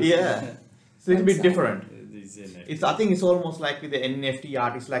one. Yeah. It's a little bit different. I think it's almost like with the NFT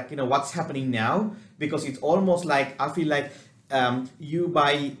art, it's like, what's happening now, because it's almost like, I feel like you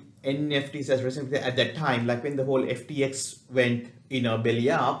buy NFTs as recently at that time, like when the whole FTX went, belly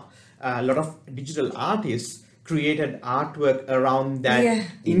up, a lot of digital artists created artwork around that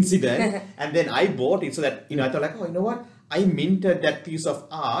incident, and then I bought it so that, I thought like, oh, you know what? I minted that piece of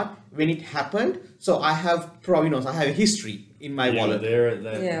art when it happened, so I have provenance, I have a history in my wallet. There at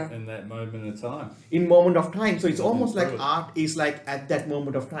that in that moment of time. In moment of time, so it's almost like art is like at that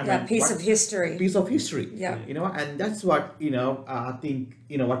moment of time. Yeah, piece of history. Piece of history. Yeah. And that's what I think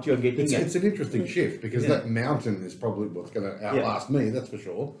what you're getting at. It's an interesting shift because that mountain is probably what's going to outlast me. That's for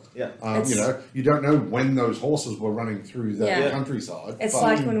sure. Yeah. You don't know when those horses were running through that countryside. It's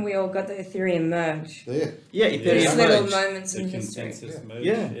like when we all got the Ethereum merge. Yeah, Ethereum These little merge. moments in history. Merge,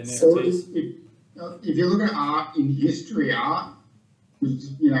 NFTs. So if you look at art in history, art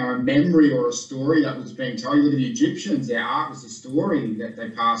was, a memory or a story that was being told. You look at the Egyptians, their art was a story that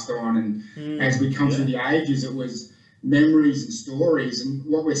they passed on, and as we come through the ages, it was memories and stories. And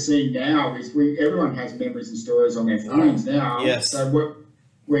what we're seeing now is everyone has memories and stories on their phones now. Yes. So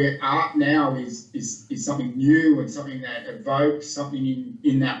where art now is something new and something that evokes something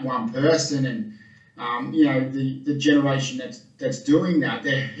in that one person, and the generation that's doing that,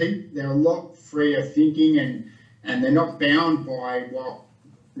 they're a lot freer thinking, and they're not bound by what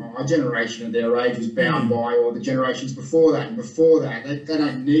my generation of their age was bound by, or the generations before that and before that. They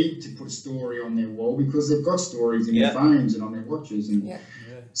don't need to put a story on their wall because they've got stories in their phones and on their watches, and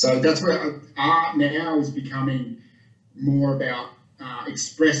so that's where art now is becoming more about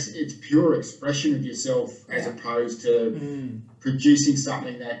it's pure expression of yourself as opposed to producing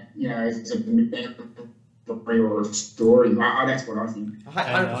something that is a memory or a story. That's what I think.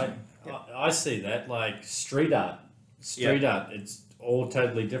 I see that like street art. Art, it's all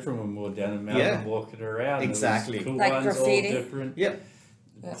totally different when we're down in Melbourne walking around. Exactly. Cool like ones, graffiti. all different. Yep.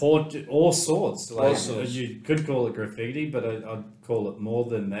 All sorts. Like, All sorts. You could call it graffiti, but I'd call it more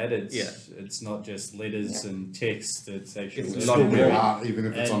than that. It's not just letters and text. It's actually It's It's still be art, even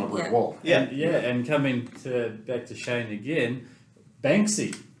if it's on a brick wall. And coming back to Shane again,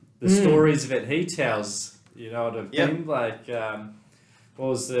 Banksy, the stories that he tells, what I mean? Like, what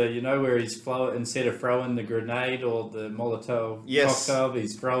was where he's instead of throwing the grenade or the Molotov cocktail,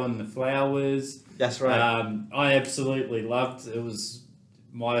 he's throwing the flowers. That's right. I absolutely loved it. Was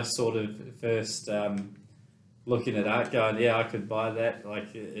my sort of first looking at art going, I could buy that.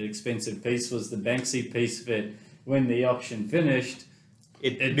 Like an expensive piece was the Banksy piece that when the auction finished,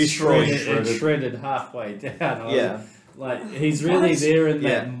 it shredded halfway down. Like he's really there in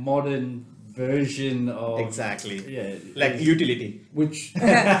that modern version of like utility, which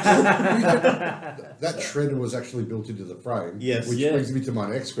that shredder was actually built into the frame. Yes. Which brings me to my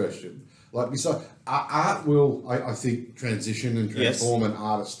next question. Like, so art will, I think, transition and transform, and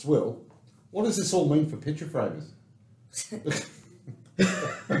artists will. What does this all mean for picture framers?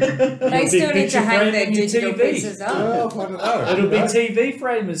 They still need to hang their digital pieces up. Well, I don't know. It'll be TV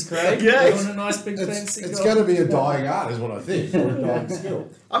framers, Craig. Yeah. You want a nice big fancy It's going to be a dying art, is what I think, or a dying skill.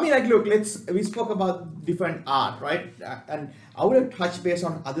 I mean, like, look, we spoke about different art, right? And I would have touched base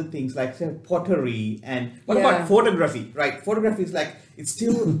on other things like, say, pottery, and what about photography, right? Photography is like, it's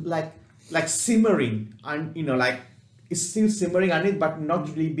still like simmering, and, you know, like, it's still simmering on it, but not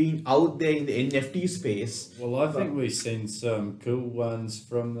really being out there in the NFT space. Well, I think we've seen some cool ones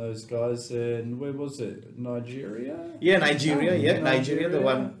from those guys in, where was it? Nigeria? Yeah, Nigeria, Nigeria, the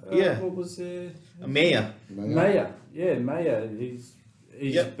one, What was there? Maya. Maya. Yeah, Maya.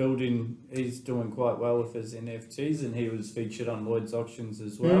 He's building, he's doing quite well with his NFTs, and he was featured on Lloyds Auctions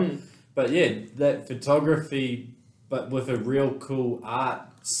as well. But yeah, that photography, but with a real cool art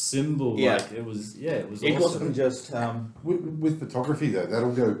symbol, like it was awesome. It wasn't just with photography though,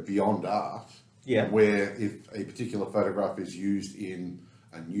 that'll go beyond art. Yeah. Where if a particular photograph is used in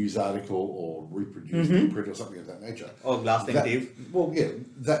a news article or reproduced in print or something of that nature. or glass negative.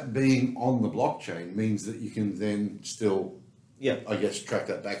 That being on the blockchain means that you can then still, Yeah. I guess, track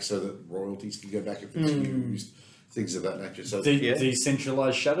that back so that royalties can go back if it's used, things of that nature. So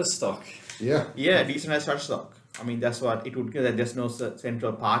Decentralized Shutterstock. yeah, Decentralized short stock. I mean, that's what it would get, that there's no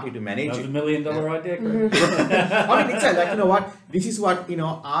central party to manage Another it. $1 million idea, Craig. I mean, exactly. Like, you know what? This is what, you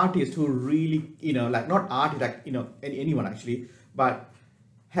know, artists who really, you know, like, not artists, like, you know, anyone actually, but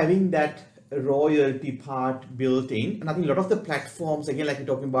having that royalty part built in. And I think a lot of the platforms, again, like you're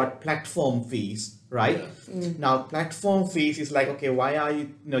talking about platform fees, right? Now, platform fees is like, okay, why are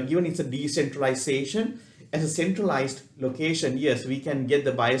you know, given it's a decentralization, as a centralized location, yes, we can get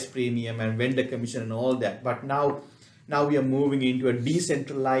the buyer's premium and vendor commission and all that. But now we are moving into a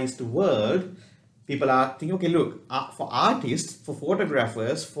decentralized world. People are thinking, okay, look, for artists, for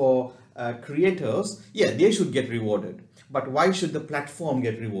photographers, for creators, they should get rewarded. But why should the platform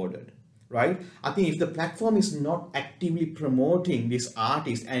get rewarded, right? I think if the platform is not actively promoting this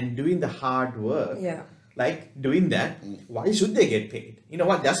artist and doing the hard work, like doing that, why should they get paid? You know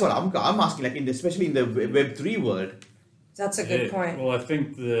what? That's what I'm asking. Like, especially in the Web3 world. That's a good point. Well, I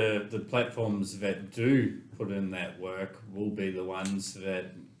think the platforms that do put in that work will be the ones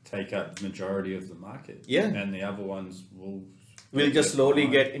that take up the majority of the market. Yeah. And the other ones will just slowly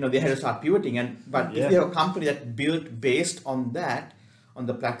get, you know, they have to start pivoting. But if you have a company that built based on that, on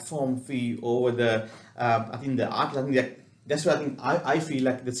the platform fee over the, I think the artists, I think that's what I feel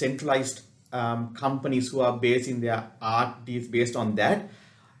like the centralized companies who are basing their art deals based on that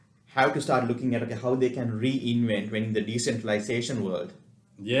have to start looking at, okay, how they can reinvent when in the decentralization world.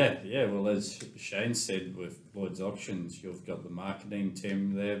 Yeah. Well, as Shane said, with Lloyds Auctions, you've got the marketing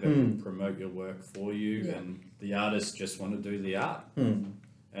team there that will promote your work for you, and the artists just want to do the art, and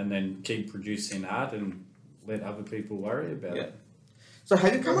then keep producing art and let other people worry about it. So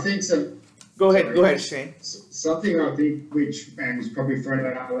have you come? I think so. Go ahead, Shane. Something I think which, and is probably for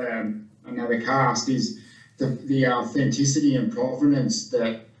another cast, is the authenticity and provenance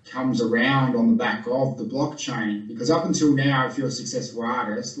that comes around on the back of the blockchain. Because up until now, if you're a successful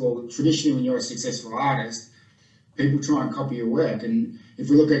artist, well, traditionally when you're a successful artist, people try and copy your work. And if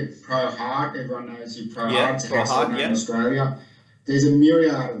we look at Pro Art, everyone knows who Pro Art's a household name in Australia. There's a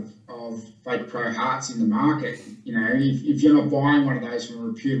myriad of fake Pro Arts in the market. You know, if you're not buying one of those from a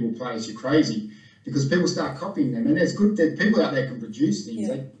reputable place, you're crazy, because people start copying them. And it's good that people out there can produce things.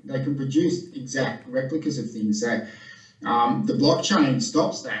 They can produce exact replicas of things. So the blockchain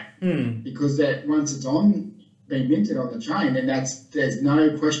stops that, because that once it's being minted on the chain, then there's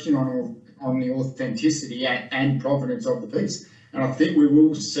no question on the authenticity and provenance of the piece. And I think we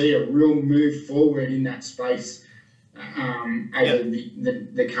will see a real move forward in that space over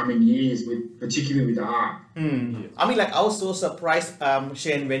the coming years, particularly with art. I mean, like, I was so surprised,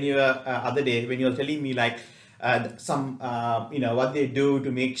 Shane, when you were other day when you were telling me like some you know, what they do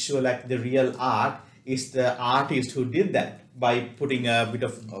to make sure like the real art is the artist who did that by putting a bit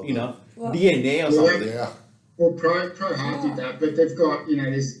of DNA or something. Well, Pro Art did that, but they've got, you know,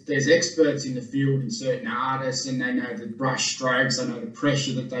 there's experts in the field in certain artists, and they know the brush strokes, they know the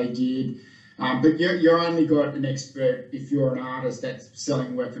pressure that they did. But you're only got an expert if you're an artist that's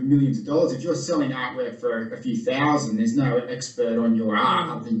selling work for millions of dollars. If you're selling artwork for a few thousand, there's no expert on your art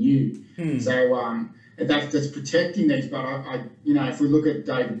other than you. So that's protecting these. But I you know, if we look at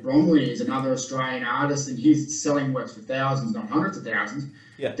David Bromley as another Australian artist, and he's selling works for thousands, not hundreds of thousands.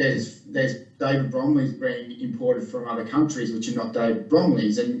 There's David Bromley's being imported from other countries which are not David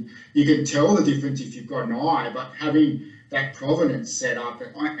Bromley's, and you can tell the difference if you've got an eye. But having that provenance set up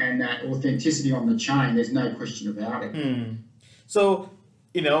and that authenticity on the chain, there's no question about it. So,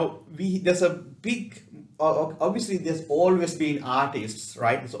 there's a big, obviously there's always been artists,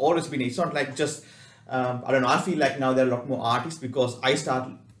 right? There's always been, it's not like just, I don't know, I feel like now there are a lot more artists because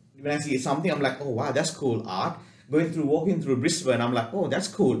when I see something, I'm like, oh wow, that's cool art. Walking through Brisbane, I'm like, oh, that's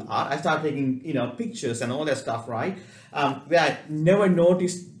cool art. I start taking, pictures and all that stuff, right? Where I never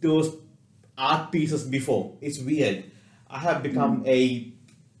noticed those art pieces before. It's weird. I have become a,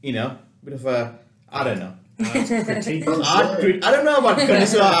 bit of a, I don't know. I don't know about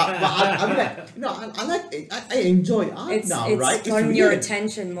connoisseur, but I'm like, I like it. I enjoy art now, right? It's on your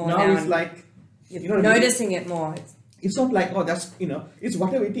attention more now. It's like, you're noticing it more. It's not like, oh, that's, it's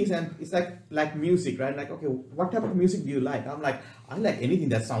whatever it is. And it's like music, right? Like, okay, what type of music do you like? I'm like, I like anything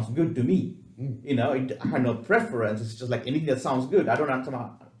that sounds good to me. I have no preference. It's just like anything that sounds good. I don't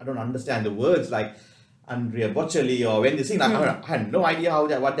understand the words like Andrea Bocelli or when they sing. Like, I had no idea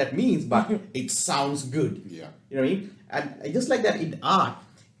what that means, but it sounds good. Yeah. You know what I mean? And just like that in art,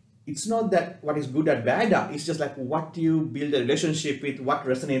 it's not that what is good or bad art. It's just like what do you build a relationship with, what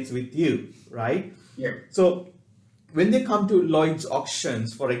resonates with you, right? Yeah. So when they come to Lloyds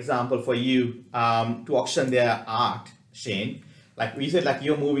Auctions, for example, for you to auction their art, Shane, like we said, like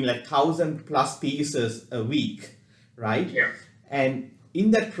you're moving like 1,000+ pieces a week, right? Yeah. And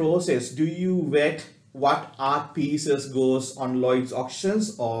in that process, do you vet what art pieces goes on Lloyds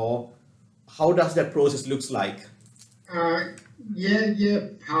Auctions, or how does that process looks like? Yeah,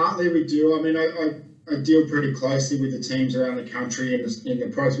 partly we do. I mean, I deal pretty closely with the teams around the country in the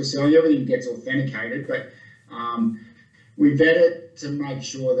products we're selling. Everything gets authenticated, but we vet it to make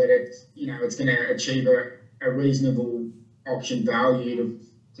sure that it's going to achieve a reasonable auction value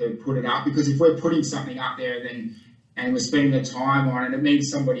to put it up. Because if we're putting something up there, and we're spending the time on it, it means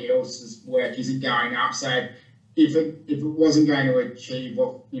somebody else's work isn't going up. So if it wasn't going to achieve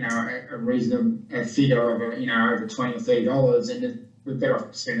a reasonable figure of over $20 or $30, then we're better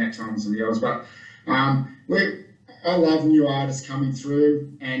off spending that time on somebody else. But I love new artists coming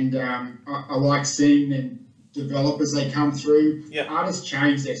through, and I like seeing them develop as they come through. Yeah. Artists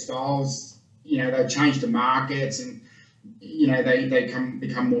change their styles. They change the markets, and they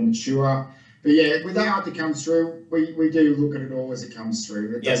become more mature. But yeah, with the art that comes through, we do look at it all as it comes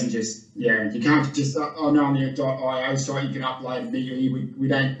through. It doesn't just, you can't just, on the .io site you can upload immediately. We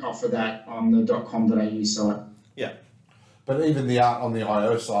don't offer that on the .com.au site. Yeah. But even the art on the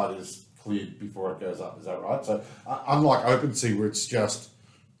IO side is cleared before it goes up, is that right? So unlike OpenSea, where it's just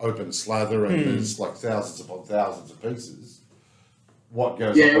open slather and there's like thousands upon thousands of pieces, what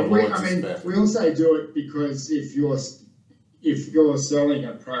goes up on Lloyds is better. We also do it because if you're selling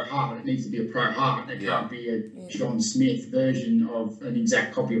a Pro Heart, it needs to be a Pro Heart. It can't be a John Smith version of an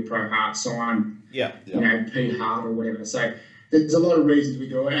exact copy of Pro Heart signed, P Hart or whatever. So there's a lot of reasons we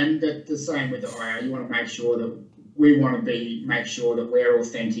do it, and the same with the IO. You want to make sure that make sure that we're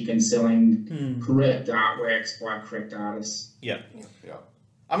authentic and selling correct artworks by correct artists. Yeah.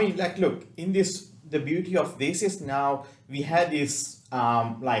 I mean, like, look, the beauty of this is now we had this.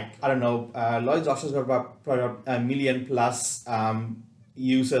 Lloyds Auctions got about 1 million+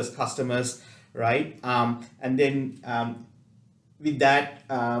 users, customers, right? And then with that,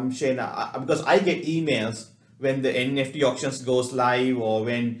 Shane, because I get emails when the NFT auctions goes live, or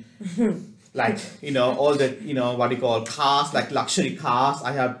when all the what you call cars, like luxury cars,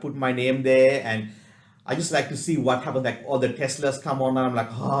 I have put my name there, and I just like to see what happens. Like all the Teslas come on, and I'm like,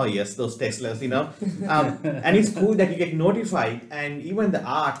 oh yes, those Teslas, and it's cool that you get notified. And even the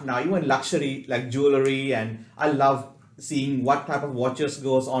art now, even luxury like jewelry, and I love seeing what type of watches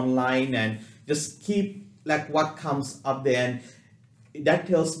goes online, and just keep like what comes up there, and that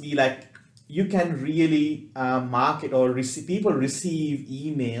tells me like you can really market or people receive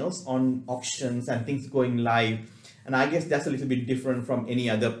emails on auctions and things going live, and I guess that's a little bit different from any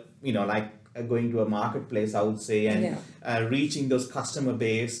other going to a marketplace, I would say, and reaching those customer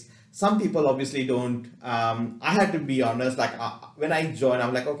base. Some people obviously don't. I had to be honest, like when I joined,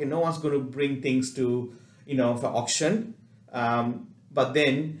 I'm like, okay, no one's going to bring things to, for auction. But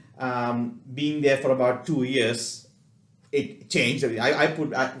then being there for about 2 years, it changed. I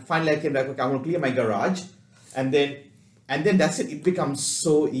finally came like, okay, I'm going to clear my garage. And then that's it. It becomes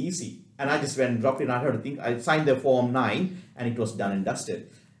so easy. And I just went and dropped it. And I heard a thing. I signed the Form 9 and it was done and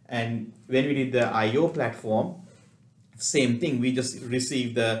dusted. And when we did the IO platform, same thing. We just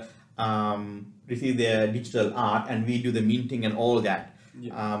received the digital art, and we do the minting and all that.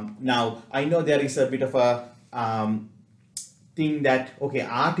 Yeah. Now I know there is a bit of a thing that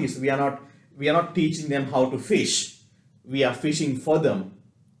artists, we are not teaching them how to fish. We are fishing for them.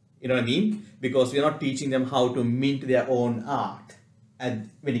 You know what I mean? Because we're not teaching them how to mint their own art. And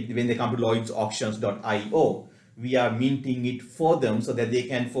when they come to Lloyds Auctions.io, we are minting it for them so that they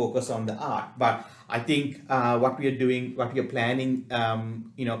can focus on the art. But I think what we are planning,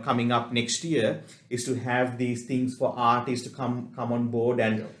 coming up next year is to have these things for artists to come on board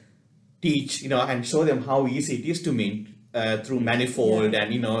and teach, and show them how easy it is to mint through Manifold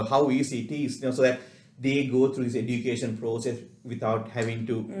and, how easy it is, so that they go through this education process without having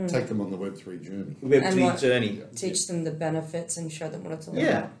to take them on the Web3 journey. Web3 journey. Teach them the benefits and show them what it's all about.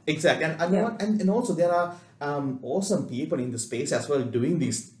 Yeah, exactly. And also there are awesome people in the space as well doing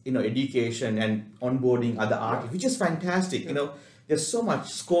this, education and onboarding other artists, which is fantastic. There's so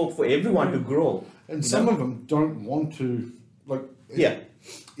much scope for everyone to grow. And some of them don't want to,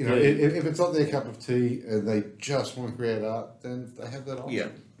 if it's not their cup of tea and they just want to create art, then they have that option. Yeah.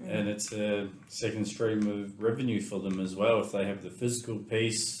 And it's a second stream of revenue for them as well. If they have the physical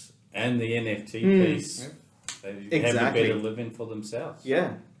piece and the NFT piece, they have a better living for themselves.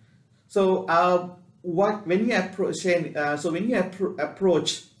 Yeah. So when you approach Shane,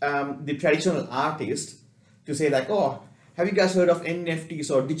 approach the traditional artist to say like, oh, have you guys heard of NFTs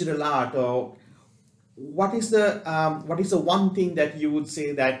or digital art, or what is the one thing that you would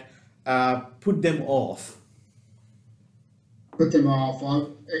say that put them off? Put them off.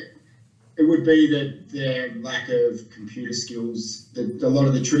 It would be their lack of computer skills. A lot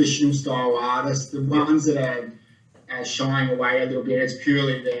of the traditional style artists, the ones that are shying away a little bit, it's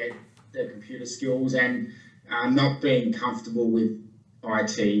purely their computer skills and not being comfortable with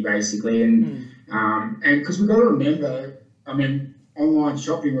IT basically. And because we've got to remember, online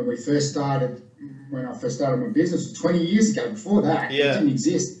shopping when I first started my business was 20 years ago. Before that, it didn't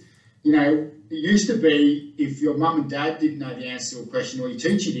exist. It used to be if your mum and dad didn't know the answer to a question or your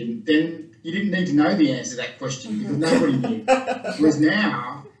teacher didn't, then you didn't need to know the answer to that question because nobody did. Whereas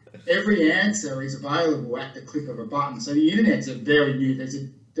now, every answer is available at the click of a button. So the internet's very new.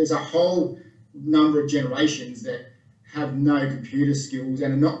 There's a whole number of generations that have no computer skills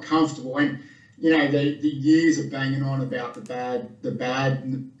and are not comfortable. And the years of banging on about the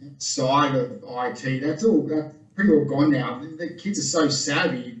bad side of IT, that's pretty all gone now. The kids are so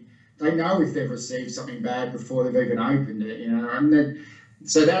savvy. They know if they've received something bad before they've even opened it,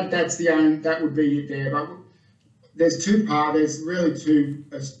 so that would be it there. But there's two art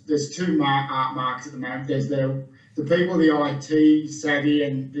markets at the moment. There's the people, the IT savvy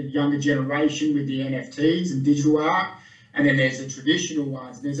and the younger generation with the NFTs and digital art, and then there's the traditional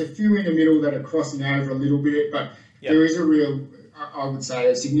ones. There's a few in the middle that are crossing over a little bit, but there is a real, I would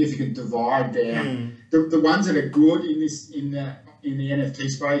say, a significant divide there. The ones that are good in the NFT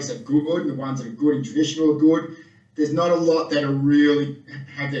space are good. The ones that are good in traditional are good. There's not a lot that are really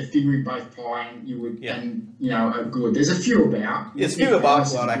have their finger in both pie and are good. There's a few about. There's a few about.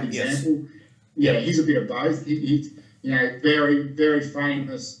 Example. Yeah, he's a bit of both. He's very, very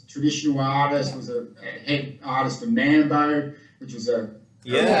famous traditional artist. Was a head artist for Mambo, which was a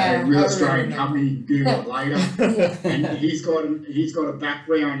real Australian company. Google it later. And he's got a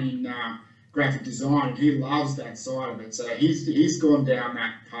background in graphic design. He loves that side of it. So he's gone down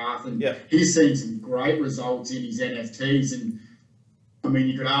that path and he's seen some great results in his NFTs. And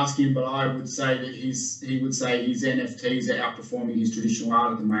you could ask him, but I would say that he would say his NFTs are outperforming his traditional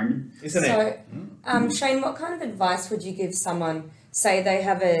art at the moment. Isn't it? So, Shane, what kind of advice would you give someone, say they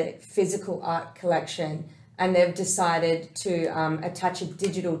have a physical art collection and they've decided to attach a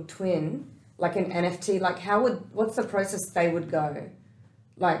digital twin, like an NFT, like what's the process they would go?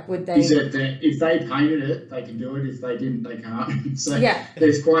 Like, would they? If they painted it, they can do it. If they didn't, they can't. So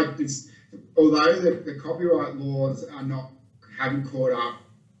there's quite this. Although the copyright laws haven't caught up,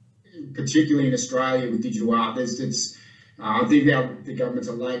 particularly in Australia with digital art. I think the governments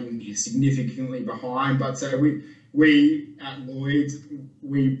are lagging significantly behind. But so we at Lloyds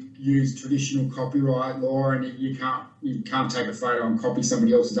we use traditional copyright law, and you can't take a photo and copy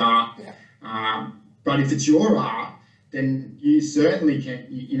somebody else's art. But if it's your art, then you certainly can,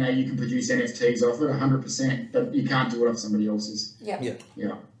 you can produce NFTs off it 100%, but you can't do it off somebody else's. Yeah.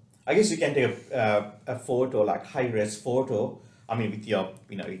 I guess you can take a photo, like high-res photo, with your,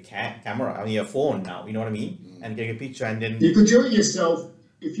 your camera, your phone now, you know what I mean? And take a picture and then... You could do it yourself.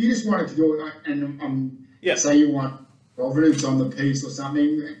 If you just wanted to do it, and say you want provenance on the piece or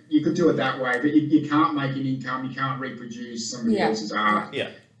something, you could do it that way, but you can't make an income, you can't reproduce somebody else's art.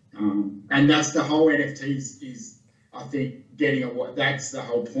 And that's the whole NFTs is, I think, getting at what that's the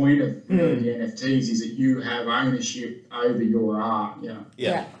whole point of the NFTs is that you have ownership over your art.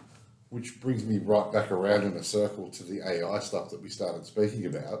 Yeah. Which brings me right back around in a circle to the AI stuff that we started speaking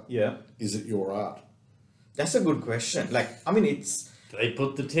about. Yeah. Is it your art? That's a good question. It's They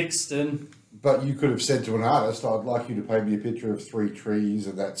put the text in. But you could have said to an artist, I'd like you to paint me a picture of 3 trees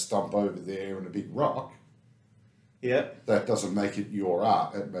and that stump over there and a big rock. Yeah. That doesn't make it your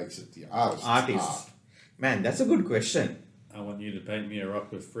art, it makes it the artist's Artist. art. Man, that's a good question. I want you to paint me a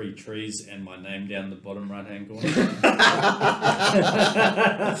rock with 3 trees and my name down the bottom right hand corner.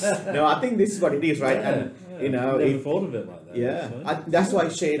 No, I think this is what it is, right? And you know, never thought of it like that. yeah, that's why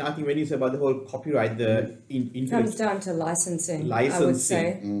Shane. I think when you say about the whole copyright, the Comes down to licensing, I would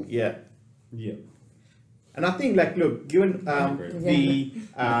say. Yeah. Yeah. And I think, like, look, given the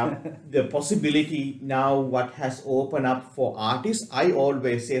possibility now, what has opened up for artists, I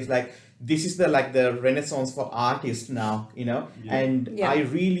always say it's like this is the renaissance for artists now, you know. Yeah. And I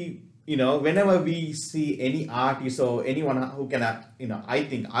really, you know, whenever we see any artist or anyone who can, you know, I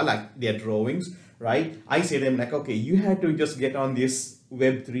think I like their drawings, right? I say to them like, okay, you had to just get on this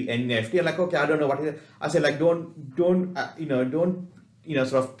Web3 NFT. I'm like, okay, I don't know what it is. I say like, don't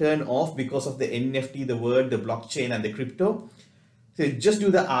sort of turn off because of the NFT, the word, the blockchain, and the crypto. So just do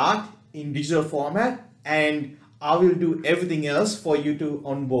the art in digital format, and I will do everything else for you to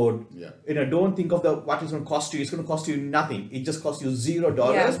onboard. Yeah. You know, don't think of what it's going to cost you. It's going to cost you nothing. It just costs you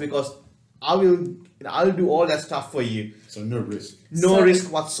 $0 because I'll do all that stuff for you. So no risk. No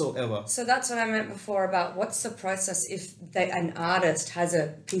risk whatsoever. So that's what I meant before about what's the process if an artist has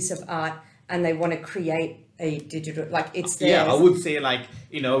a piece of art and they want to create a digital, like it's theirs. Yeah, I would say like,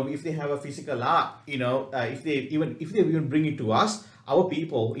 you know, if they have a physical art, you know, if they even bring it to us, our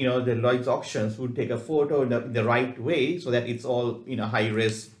people, you know, the Lloyds Auctions would take a photo in the right way so that it's all, you know, high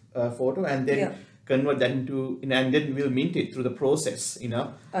res photo, and then convert that into, and then we'll mint it through the process, you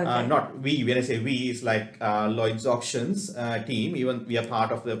know. Okay. Not we, when I say we, it's like Lloyds Auctions team, even we are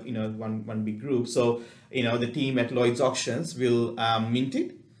part of the, you know, one big group. So, you know, the team at Lloyds Auctions will mint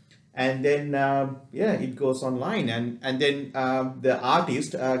it. And then, it goes online, and then the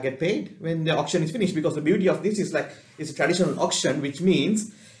artist get paid when the auction is finished. Because the beauty of this is like, it's a traditional auction, which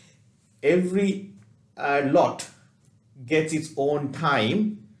means every lot gets its own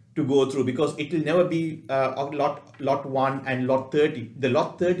time to go through, because it will never be lot 1 and lot 30. The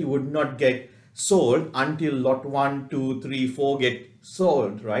lot 30 would not get sold until lot 1, 2, 3, 4 get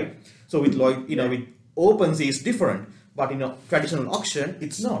sold, right? So with Lloyd, you know, with OpenSea it's different. But in a traditional auction,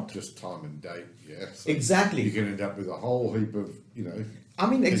 it's not. Just time and date, yeah. So exactly. You can end up with a whole heap of, you know. I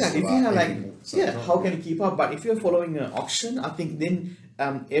mean, exactly. If you have like, how time. can you keep up? But if you're following an auction, I think then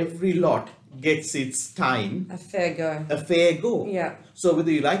every lot gets its time. A fair go. A fair go. Yeah. So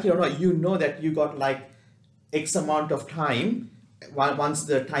whether you like it or not, you know that you got like X amount of time. Once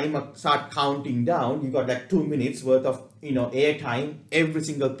the timer start counting down, you got like 2 minutes worth of, you know, air time, every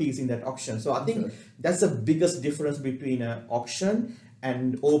single piece in that auction. So I think that's the biggest difference between an auction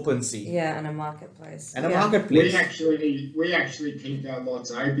and OpenSea. Yeah, and a marketplace. And a marketplace. We actually keep our lots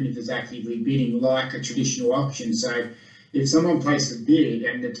open if there's actively bidding, like a traditional auction. So if someone places a bid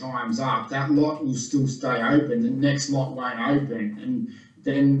and the time's up, that lot will still stay open. The next lot won't open, and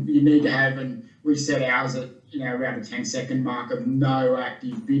then you need to have, and we set ours at, you know, around the 10-second mark of no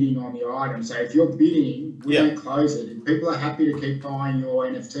active bidding on the item. So if you're bidding, we don't close it. If people are happy to keep buying your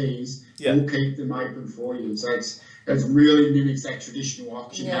NFTs, we'll keep them open for you. So it's really mimics that traditional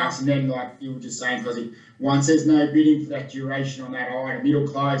auction house. And then, like you were just saying, because once there's no bidding for that duration on that item, it'll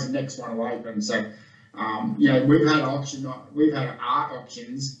close, the next one will open. So, you know, we've had art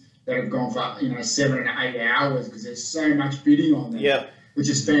auctions that have gone for, you know, 7 and 8 hours because there's so much bidding on them. Yeah. Which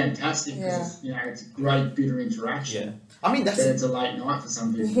is fantastic because it's a great bidder interaction. Yeah, I mean it's a late night for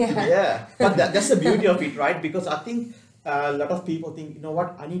some people. Yeah, but that's the beauty of it, right? Because I think a lot of people think, you know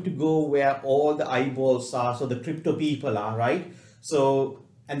what, I need to go where all the eyeballs are, so the crypto people are, right? So,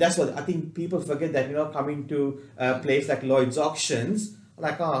 and that's what I think people forget, that, you know, coming to a place like Lloyds Auctions,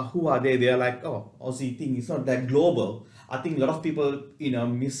 like, who are they? They're like, Aussie thing, it's not that global. I think a lot of people, you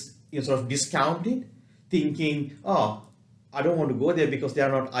know, sort of discount it, thinking, I don't want to go there because they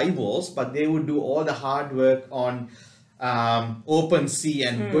are not eyeballs, but they would do all the hard work on OpenSea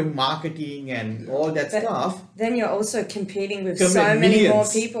and doing marketing and all that stuff. Then you're also competing with so many more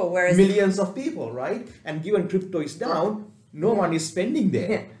people, whereas millions of people, right? And given crypto is down, no one is spending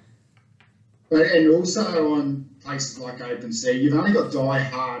there. Yeah. And also on places like OpenSea, you've only got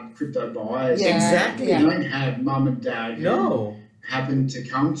die-hard crypto buyers. Yeah. Exactly. You don't have mum and dad who happen to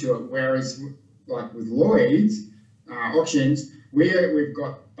come to it. Whereas, like with Lloyds Auctions, we've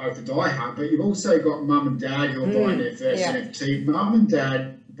got both the die-hard, but you've also got mum and dad who are buying their first NFT. Mum and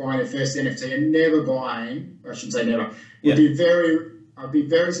dad buying their first NFT and never buying, I shouldn't say never, I'd be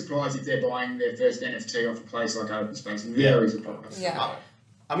very surprised if they're buying their first NFT off a place like OpenSpace. Very surprised. Yeah.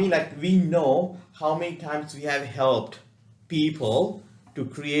 I mean, like, we know how many times we have helped people to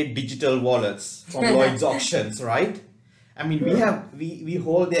create digital wallets from Lloyds Auctions, right? I mean, we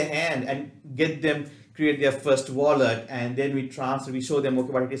hold their hand and get them create their first wallet, and then we show them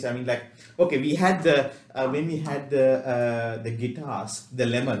okay what it is. I mean, like, okay, we had when we had the guitars, the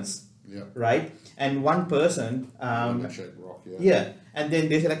lemons, right? And one person, rock, and then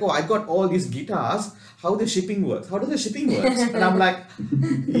they say like, oh, I got all these guitars. How the shipping works? How does the shipping works? And I'm like,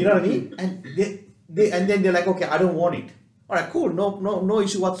 you know what I mean? And and then they're like, okay, I don't want it. All right, cool, no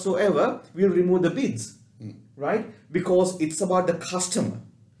issue whatsoever. We'll remove the bids, right? Because it's about the customer.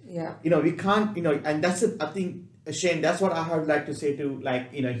 Yeah. You know, we can't, you know, and that's it. I think, Shane, that's what I would like to say to,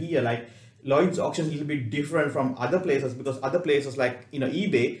 like, you know, here, like, Lloyds Auctions is a little bit different from other places, because other places like, you know,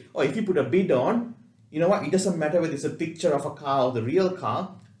 eBay, or if you put a bid on, you know what, it doesn't matter whether it's a picture of a car or the real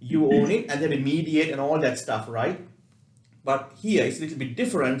car, you own it, and then immediate and all that stuff, right? But here it's a little bit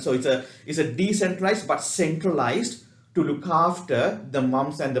different. So it's a decentralized but centralized to look after the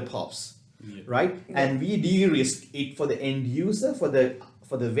mums and the pops, right? And we de-risk it for the end user, for the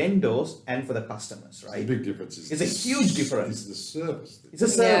vendors, and for the customers, right? It's a big difference. It's a huge difference. It's the service. It's a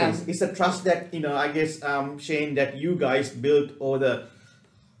service. Yeah. It's the trust that, you know, I guess, Shane, that you guys built over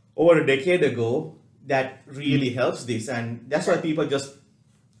a decade ago that really helps this, and that's why people just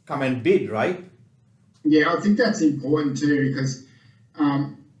come and bid, right? Yeah, I think that's important too, because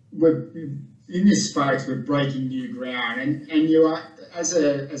we're in this space, we're breaking new ground, and you are, as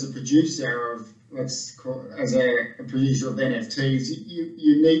a producer of, as a producer of NFTs,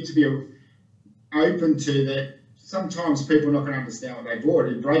 you need to be open to that. Sometimes people are not going to understand what they bought.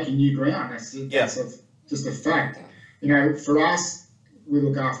 You're breaking new ground. That's just a fact. You know, for us, we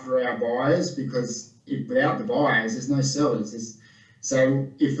look after our buyers, because without the buyers, there's no sellers. So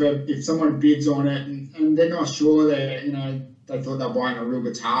if someone bids on it and they're not sure, they thought they were buying a real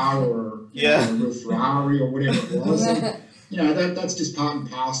guitar or a real Ferrari or whatever it was. And, you know, that's just part and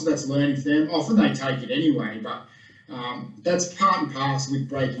parcel. That's learning for them. Often they take it anyway, but that's part and parcel with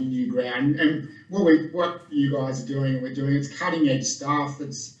breaking new ground. And what you guys are doing, and we're doing, it's cutting edge stuff.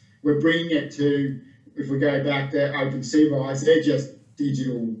 We're bringing it to, if we go back to OpenSea guys, they're just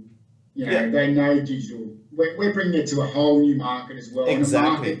digital. You know, they know digital. We're bringing it to a whole new market as well. Exactly. In a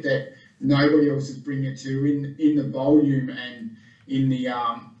market that nobody else is bringing it to in the volume and in the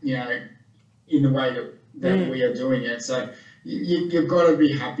in the way that we are doing it. So you've got to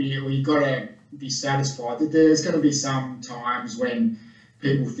be happy, or you've got to be satisfied that there's going to be some times when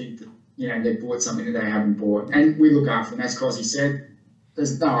people think that, you know, they've bought something that they haven't bought, and we look after them. As Cosy said,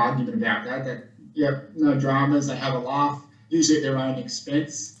 there's no argument about that. No dramas. They have a laugh, usually at their own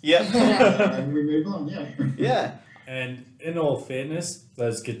expense. And we move on. Yeah. And in all fairness,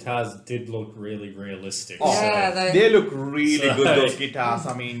 those guitars did look really realistic. Oh, yeah, they look really good, those guitars.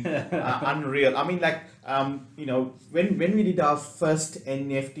 I mean, unreal. I mean, like, you know, when we did our first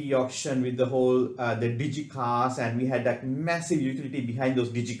NFT auction with the whole, the digicars, and we had that massive utility behind those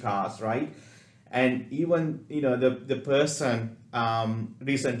digicars, right? And even, you know, the person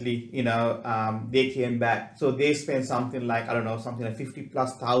recently, you know, they came back. So they spent something like, I don't know, something like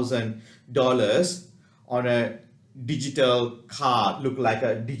 $50,000+ on a digital car, look like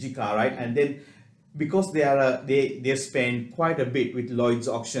a digicar, right? And then because they spend quite a bit with Lloyds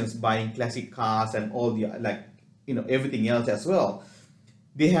Auctions buying classic cars and all the, like, you know, everything else as well,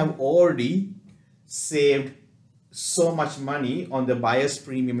 they have already saved so much money on the buyer's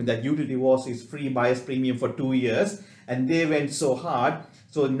premium, and that utility is free buyer's premium for 2 years, and they went so hard,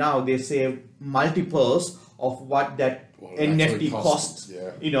 so now they saved multiples of what that NFT costs.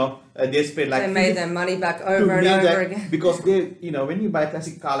 You know, they spent like, they made their money back over and over again, because they, you know, when you buy a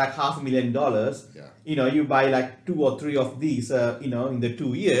classic car like $500,000, you know, you buy like 2 or 3 of these, you know, in the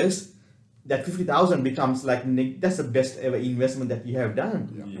 2 years, that 50,000 becomes like, that's the best ever investment that you have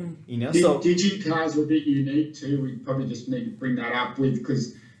done. You know, so digicars are a bit unique too. We probably just need to bring that up with,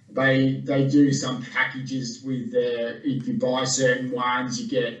 because they do some packages with if you buy certain ones, you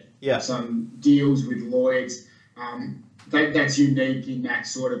get some deals with Lloyds. That's unique in that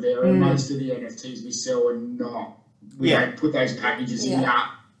sort of area. Most of the NFTs we sell are not. We don't put those packages in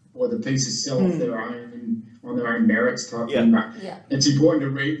that, or the pieces sell off their own and on their own merits type thing. But it's important to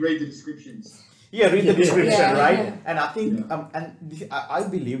read the descriptions. Read the description, right? And I think, I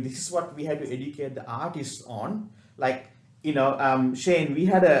believe this is what we had to educate the artists on. Like, you know, Shane, we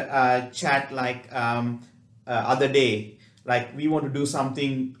had a chat like other day. Like, we want to do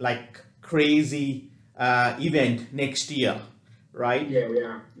something like crazy event next year, right? Yeah, we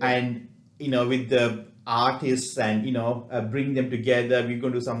are. And, you know, with the artists and, you know, bring them together. We're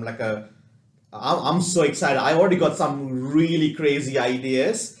going to do some like I'm so excited. I already got some really crazy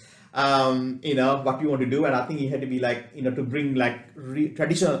ideas. what we want to do. And I think it had to be like, to bring like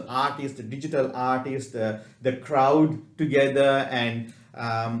traditional artists, the digital artists, the crowd together, and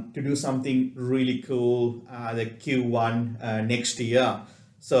to do something really cool, the Q1 next year.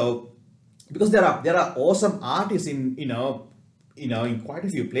 So because there are awesome artists in quite a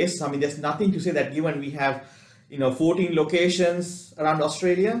few places. I mean, there's nothing to say that given we have 14 locations around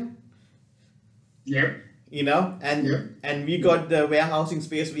Australia. Yeah. And we got the warehousing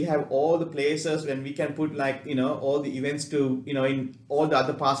space. We have all the places when we can put like all the events to in all the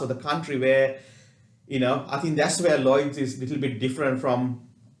other parts of the country where I think that's where Lloyds is a little bit different from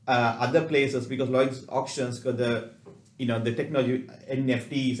other places, because Lloyds Auctions got the the technology,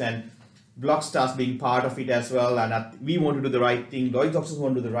 NFTs and Blockstars being part of it as well, and we want to do the right thing. Lloyds Auctions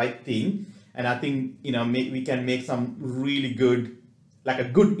want to do the right thing, and I think we can make some really good, like a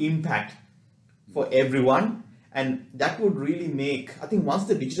good impact for everyone, and that would really make, I think, once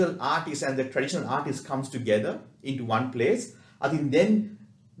the digital artist and the traditional artist comes together into one place, I think then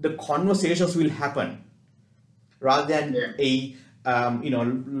the conversations will happen rather than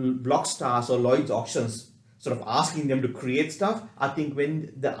Blockstars or Lloyds Auctions sort of asking them to create stuff. I think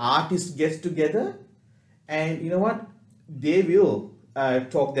when the artist gets together, and they will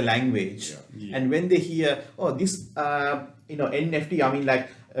talk the language, and when they hear, oh, this NFT, I mean, like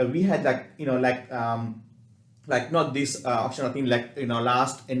we had like not this auction, I think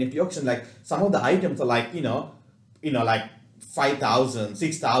last NFT auction, like some of the items are like like $5,000,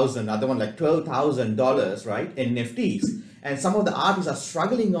 $6,000, other one like $12,000, right, NFTs, and some of the artists are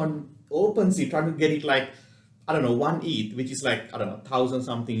struggling on OpenSea trying to get it like, I don't know, 1 ETH, which is like, I don't know, 1,000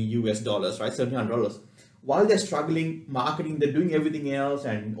 something US dollars, right, $1,700. While they're struggling marketing, they're doing everything else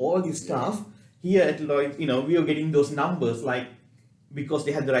and all this stuff. Here at Lloyd, we are getting those numbers like because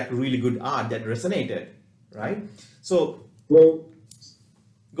they had like really good art that resonated, right? So, well,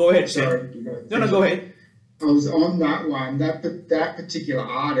 go ahead. Sorry, No, go ahead. I was on that one. That particular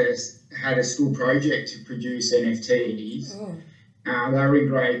artist had a school project to produce NFTs. Oh. They were in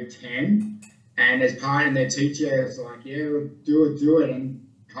grade 10, and as part of their teacher was like, yeah, do it. And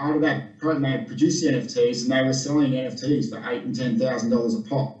part of that program, they produced the NFTs, and they were selling NFTs for $8,000 and $10,000 a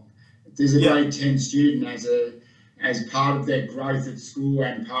pop. There's a grade 10 student as part of their growth at school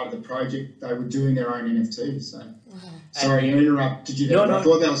and part of the project, they were doing their own NFTs. So, sorry to interrupt. Did you? No. I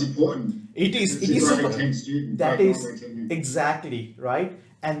thought that was important. It is. Grade 10 student. That is exactly right.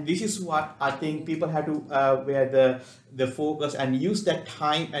 And this is what I think people have to where the focus and use that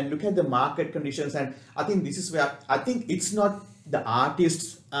time and look at the market conditions. And I think this is where I think it's not the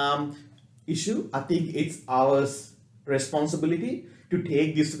artist's issue. I think it's our responsibility to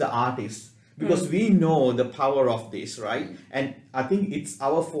take this to the artists, because we know the power of this, right? And I think it's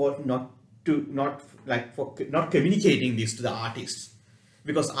our fault not communicating this to the artists,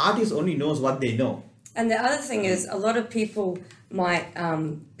 because artists only knows what they know. And the other thing is, a lot of people might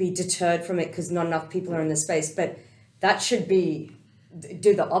be deterred from it because not enough people are in the space, but that should do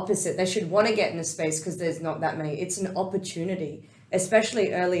the opposite. They should want to get in the space because there's not that many. It's an opportunity,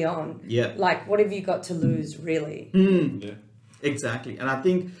 especially early on. Yeah. Like, what have you got to lose, really? Yeah. Exactly. And I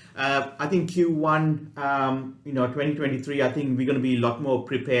think Q1 2023, I think we're going to be a lot more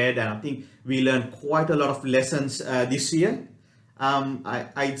prepared, and I think we learned quite a lot of lessons this year,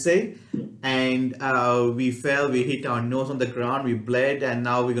 I'd say, and we fell, we hit our nose on the ground, we bled, and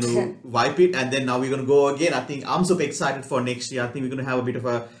now we're going to wipe it, and then now we're going to go again. I think I'm super excited for next year. I think we're going to have a bit of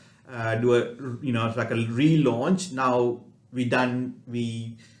a like a relaunch. Now we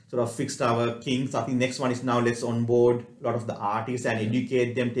sort of fixed our kinks. I think next one is now let's onboard a lot of the artists and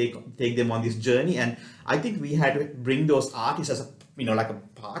educate them, take them on this journey. And I think we had to bring those artists as a like a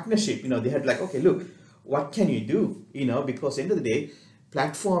partnership. They had like, okay, look, what can you do? Because at the end of the day,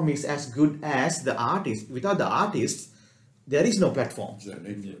 platform is as good as the artist. Without the artists, there is no platform.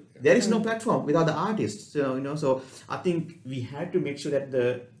 There is no platform without the artists. So so I think we had to make sure that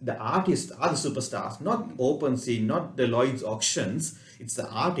the artists are the superstars, not OpenSea, not the Lloyds Auctions. It's the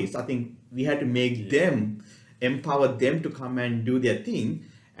artists. I think we had to make them, empower them to come and do their thing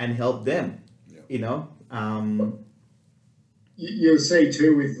and help them. You'll see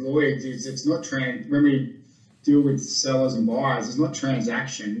too with Lloyds, it's not when we deal with sellers and buyers, it's not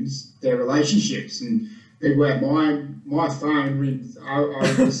transactions, they're relationships. And people at my phone rings, I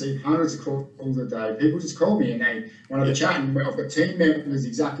receive hundreds of calls a day. People just call me and they want to have a chat, and I've got team members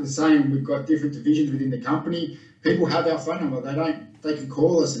exactly the same. We've got different divisions within the company. People have our phone number. They can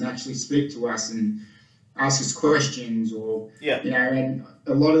call us and actually speak to us and ask us questions, or and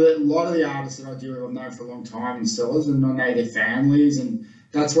a lot of the artists that I deal with I've known for a long time, and sellers, and I know their families, and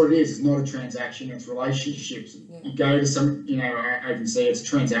That's what it is. It's not a transaction. It's relationships. Yeah. You go to some, I can see it's a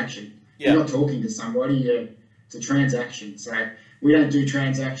transaction. Yeah. You're not talking to somebody. It's a transaction. So we don't do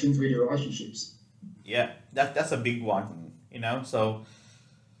transactions. We do relationships. Yeah, that's a big one, So,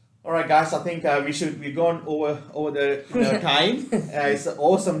 all right, guys. I think we've gone over the time. It's an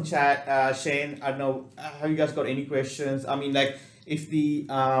awesome chat, Shane. I don't know. Have you guys got any questions? I mean, like, if the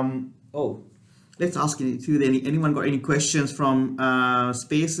let's ask you too. Anyone got any questions from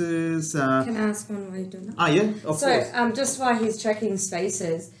Spaces? Can I ask one while you're doing that? Yeah, of course. Just while he's checking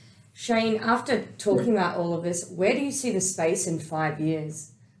Spaces, Shane, after talking about all of this, where do you see the space in 5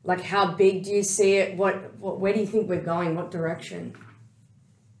 years? Like, how big do you see it? Where do you think we're going? What direction?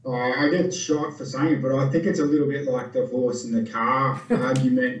 I get shot for saying it, but I think it's a little bit like the horse and the car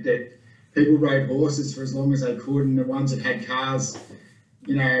argument, that people rode horses for as long as they could, and the ones that had cars,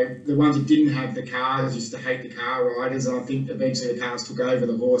 the ones that didn't have the cars used to hate the car riders. And I think eventually the cars took over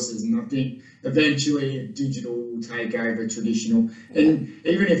the horses, and I think eventually digital will take over traditional. And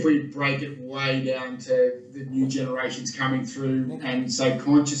even if we break it way down to the new generations coming through and so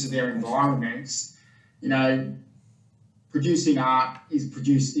conscious of their environments, producing art is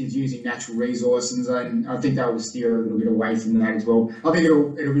using natural resources, and I think that will steer a little bit away from that as well. I think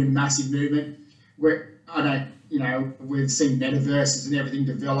it'll be a massive movement. We've seen metaverses and everything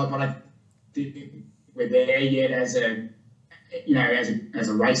develop. I don't think we're there yet as a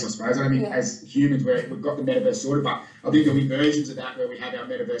race, I suppose. I don't think as humans we've got the metaverse sorted, but I think there'll be versions of that where we have our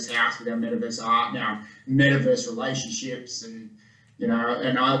metaverse house with our metaverse art and our metaverse relationships, and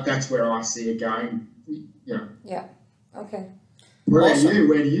that's where I see it going. Yeah. Okay. What about you?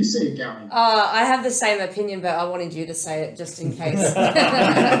 Where do you see it going? I have the same opinion, but I wanted you to say it just in case.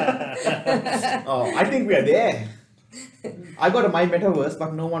 I think we are there. I got my metaverse,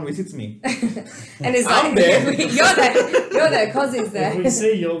 but no one visits me. And it's I'm like, there. you're there, Cozzy's there. If we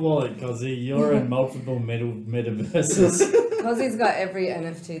see your wallet, Cozzy, you're in multiple metaverses. Cozzy's got every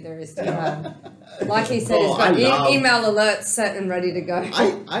NFT there is to have. Like he said, he's got email alerts set and ready to go.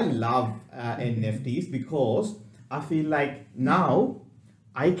 I love NFTs because I feel like now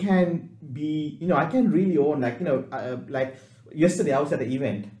I can be, I can really own, like yesterday I was at an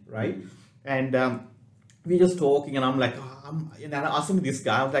event, right? And we were just talking, and I'm like, and I asked him this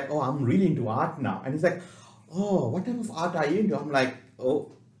guy, I was like, I'm really into art now. And he's like, what type of art are you into? I'm like,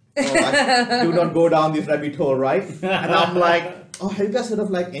 I do not go down this rabbit hole, right? And I'm like, have you guys heard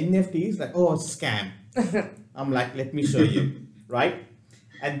of like NFTs? Like, scam. I'm like, let me show you, right?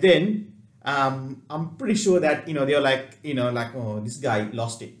 And then I'm pretty sure that, they're like, this guy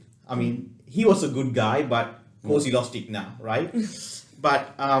lost it. I mean, he was a good guy, but of course he lost it now, right?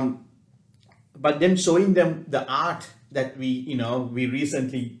 But then showing them the art that we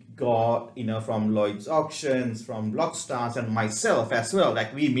recently got, from Lloyds Auctions, from Blockstars, and myself as well.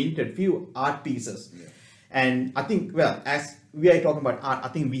 Like, we minted few art pieces. Yeah. And I think, as we are talking about art, I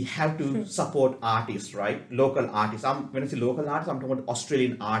think we have to support artists, right? Local artists. When I say local artists, I'm talking about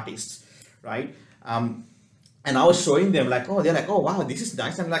Australian artists, right? And I was showing them like, they're like, wow, this is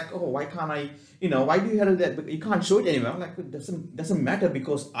nice. I'm like, why can't I, why do you have that? You can't show it anywhere. I'm like, it doesn't matter,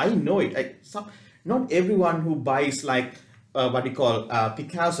 because I know it. Like, not everyone who buys like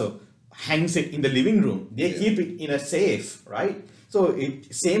Picasso hangs it in the living room. They keep it in a safe, right? So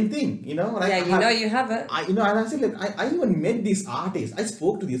same thing, Like, you have it. And I said, like, I even met these artists. I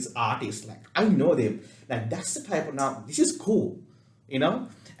spoke to these artists. Like, I know them. Like, that's the type of, now this is cool,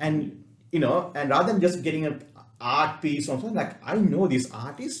 and rather than just getting an art piece or something, like, I know these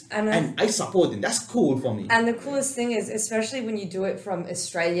artists and I support them. That's cool for me. And the coolest thing is, especially when you do it from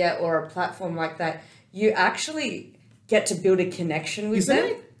Australia or a platform like that, you actually get to build a connection with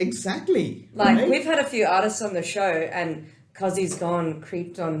them. Exactly. Like, right? we've had a few artists on the show, and Cozzy's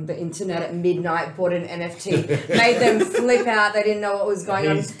creeped on the internet at midnight, bought an NFT, made them flip out. They didn't know what was going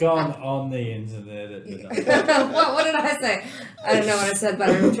on. He's gone on the internet at midnight. What did I say? I don't know what I said, but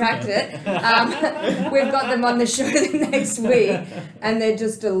I retract it. We've got them on the show the next week, and they're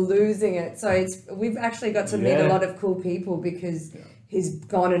just losing it. So we've actually got to meet a lot of cool people, because he's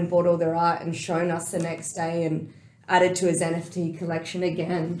gone and bought all their art and shown us the next day and added to his NFT collection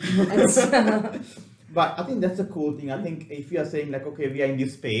again. And so, but I think that's a cool thing. I think if you are saying like, okay, we are in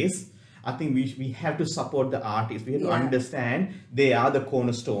this space, I think we have to support the artists. We have to understand they are the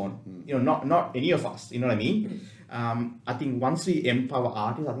cornerstone. Not any of us. You know what I mean? I think once we empower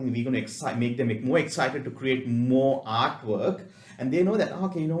artists, I think we're going to make them more excited to create more artwork, and they know that,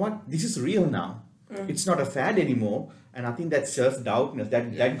 okay, you know what, this is real now. It's not a fad anymore, and I think that self-doubtness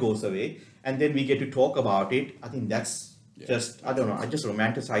that goes away, and then we get to talk about it. I think that's just, I don't know, I'm just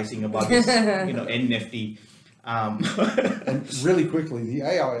romanticizing about this NFT And really quickly, the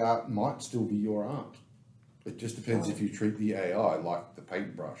AI art might still be your art. It just depends if you treat the AI like the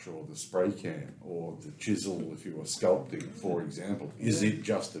paintbrush or the spray can or the chisel if you were sculpting, for example. Is it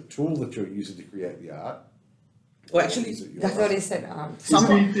just a tool that you're using to create the art? Well, actually, I thought he said He's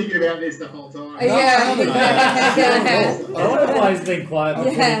been thinking about this the whole time. Yeah. Otherwise, been quiet for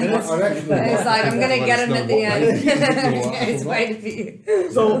 20 minutes. It's like, I'm going to get him at the end. It's waiting for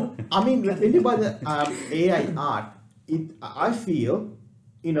you. So, I mean, when you buy the AI art, I feel,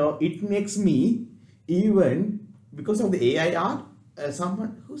 it makes me, even because of the AI art,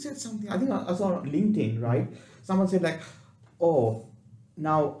 someone who said something, I think I saw on LinkedIn, right? Someone said like, oh,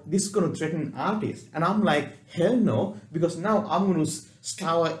 now this is going to threaten artists. And I'm like, hell no, because now I'm going to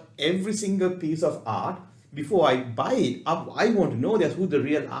scour every single piece of art before I buy it. I want to know that who the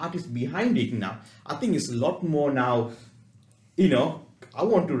real artist behind it now. I think it's a lot more now, I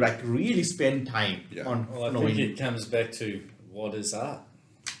want to like really spend time on knowing. I think it comes back to what is art.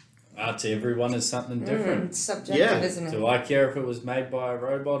 Art to everyone is something different. It's subjective, isn't it? Do I care if it was made by a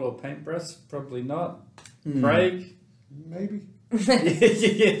robot or paintbrush? Probably not. Craig? Maybe. For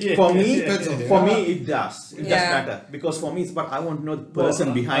me, it does. It does matter because for me, but I want to know the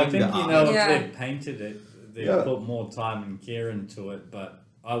person behind the art. I think if they've painted it, they've put more time and care into it. But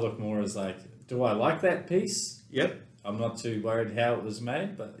I look more as like, do I like that piece? Yep. I'm not too worried how it was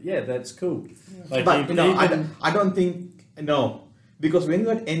made, but yeah, that's cool. Like, but I don't think because when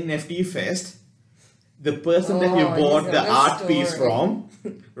you're at NFT Fest, the person that you bought the art piece from,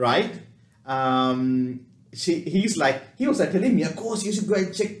 right? He was like telling me, of course you should go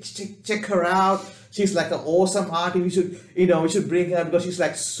and check her out. She's like an awesome artist. We should bring her because she's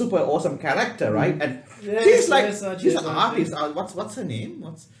like super awesome character, right? And she's an artist. What's her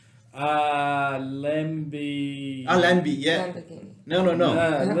name? Lambi. Lambi, yeah. No.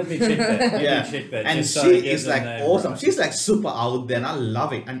 Let me check that. Check that. And she is like awesome. Right. She's like super out there, and I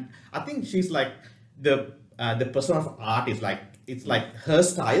love it. And I think she's like the person of art is like it's like her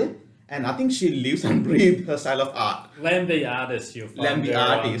style. And I think she lives and breathes her style of art. Lambi artist, you'll find her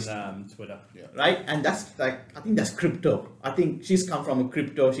on Twitter. Yeah. Right? And that's like, I think that's crypto. I think she's come from a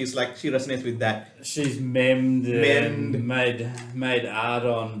crypto. She's like, she resonates with that. She's and made art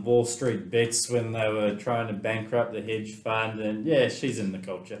on Wall Street bets when they were trying to bankrupt the hedge fund. And yeah, she's in the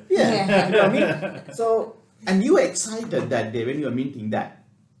culture. Yeah. You know what I mean? So, and you were excited that day when you were minting that,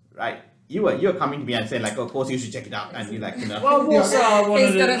 right? You're coming to me and saying like, of course you should check it out, and you're like, Well, also I wanted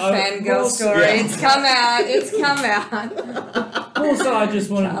He's got a fangirl story. Yeah. It's come out. Also, I just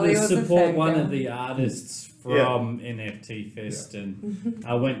wanted to support one of the artists from NFT Fest, and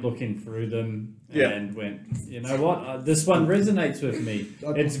I went looking through them and went, you know what, this one resonates with me.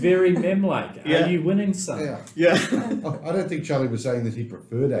 It's very meme-like. Are you winning some? Yeah. I don't think Charlie was saying that he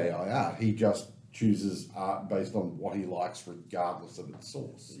preferred AI art. He just chooses art based on what he likes regardless of its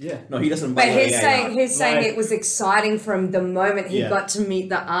source. Yeah. No, he doesn't buy he's saying it was exciting from the moment he got to meet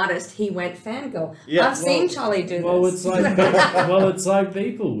the artist, he went fangirl. Yeah. I've seen Charlie do this. It's like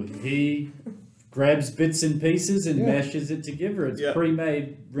people. He grabs bits and pieces and mashes it together. It's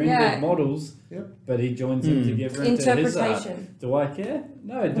pre-made rendered models, but he joins them together into his art. Do I care?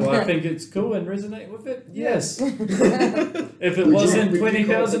 No. Do I think it's cool and resonate with it? Yes. If it wasn't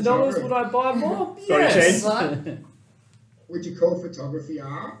 $20,000, would I buy more? Yes. Would you call photography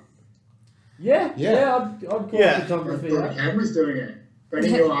art? Yeah. I'd call it photography art. The camera's doing it. But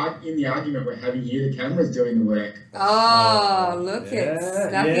in the argument we're having here, the camera's doing the work. Oh, look it.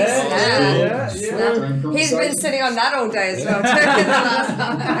 Snappy snap. He's been sitting on that all day as well.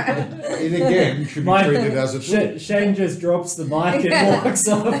 It again should be treated as a tool. Shane just drops the mic and walks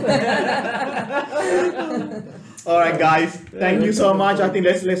off. All right, guys. Thank you so much. I think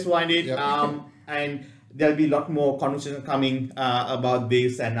let's wind it. And there'll be a lot more conversation coming about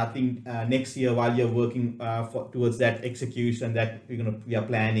this, and I think next year while you're working towards that execution that we are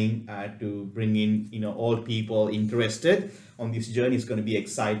planning to bring in all people interested on this journey is going to be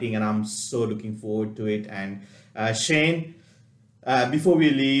exciting, and I'm so looking forward to it. And Shane, before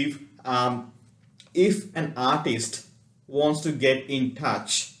we leave, if an artist wants to get in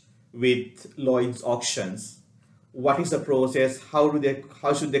touch with Lloyds Auctions, what is the process? How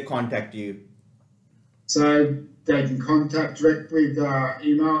should they contact you? So they can contact direct with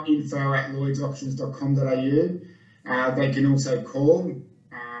email info@lloydsauctions.com.au. They can also call.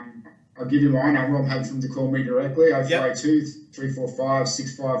 I'll give you my number. I'm happy for them to call me directly.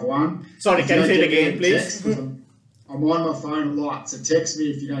 0482-345-651. Sorry, can you say it again, please? I'm on my phone a lot, so text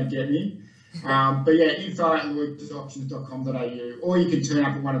me if you don't get me. But yeah, info@lloydsauctions.com.au, or you can turn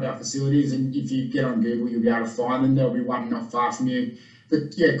up at one of our facilities, and if you get on Google, you'll be able to find them. There'll be one not far from you.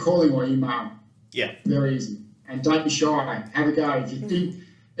 But yeah, calling or email. Yeah. Very easy. and don't be shy. Have a go. If you think,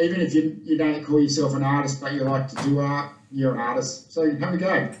 even if you don't call yourself an artist, but you like to do art, you're an artist. So have a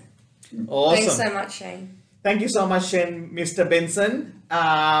go. Awesome. Thanks so much, Shane. Thank you so much, Shane, Mr. Benson,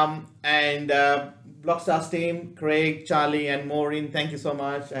 and Blockstars team, Craig, Charlie, and Maureen. Thank you so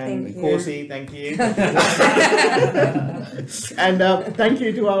much, and Thank you. Corsi, thank you, and thank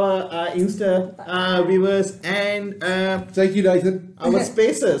you to our Insta viewers and Thank you, Nathan. our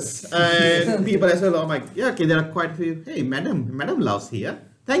spaces and people as well. I'm like, yeah, okay, there are quite a few. Hey, Madam Love's here.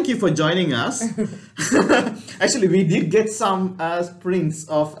 Thank you for joining us. Actually, we did get some prints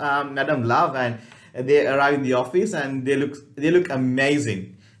of Madam Love, and they arrived in the office, and they look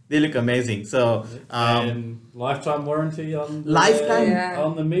amazing. They look amazing. So and lifetime warranty on Lifetime?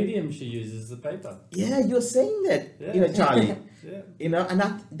 on the medium she uses, the paper. yeah, you're saying that, Yeah. Charlie. Yeah. And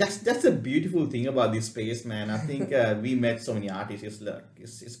that's a beautiful thing about this space, man. I think we met so many artists.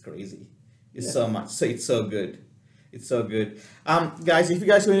 It's crazy. It's so much. So it's so good. It's so good. Guys, if you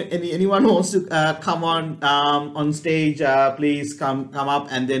guys anyone wants to come on stage, please come up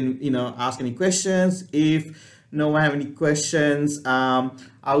and then ask any questions. If no one have any questions,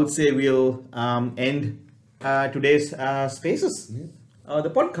 I would say we'll end today's spaces, the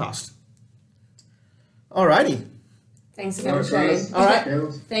podcast. Alrighty. Thanks again, Shane. All right.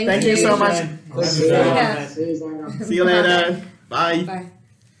 Thank you so much. See you Yeah. later. See you later. Bye. Bye.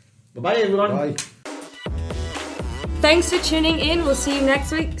 Bye, everyone. Bye. Thanks for tuning in. We'll see you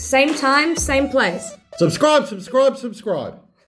next week. Same time, same place. Subscribe.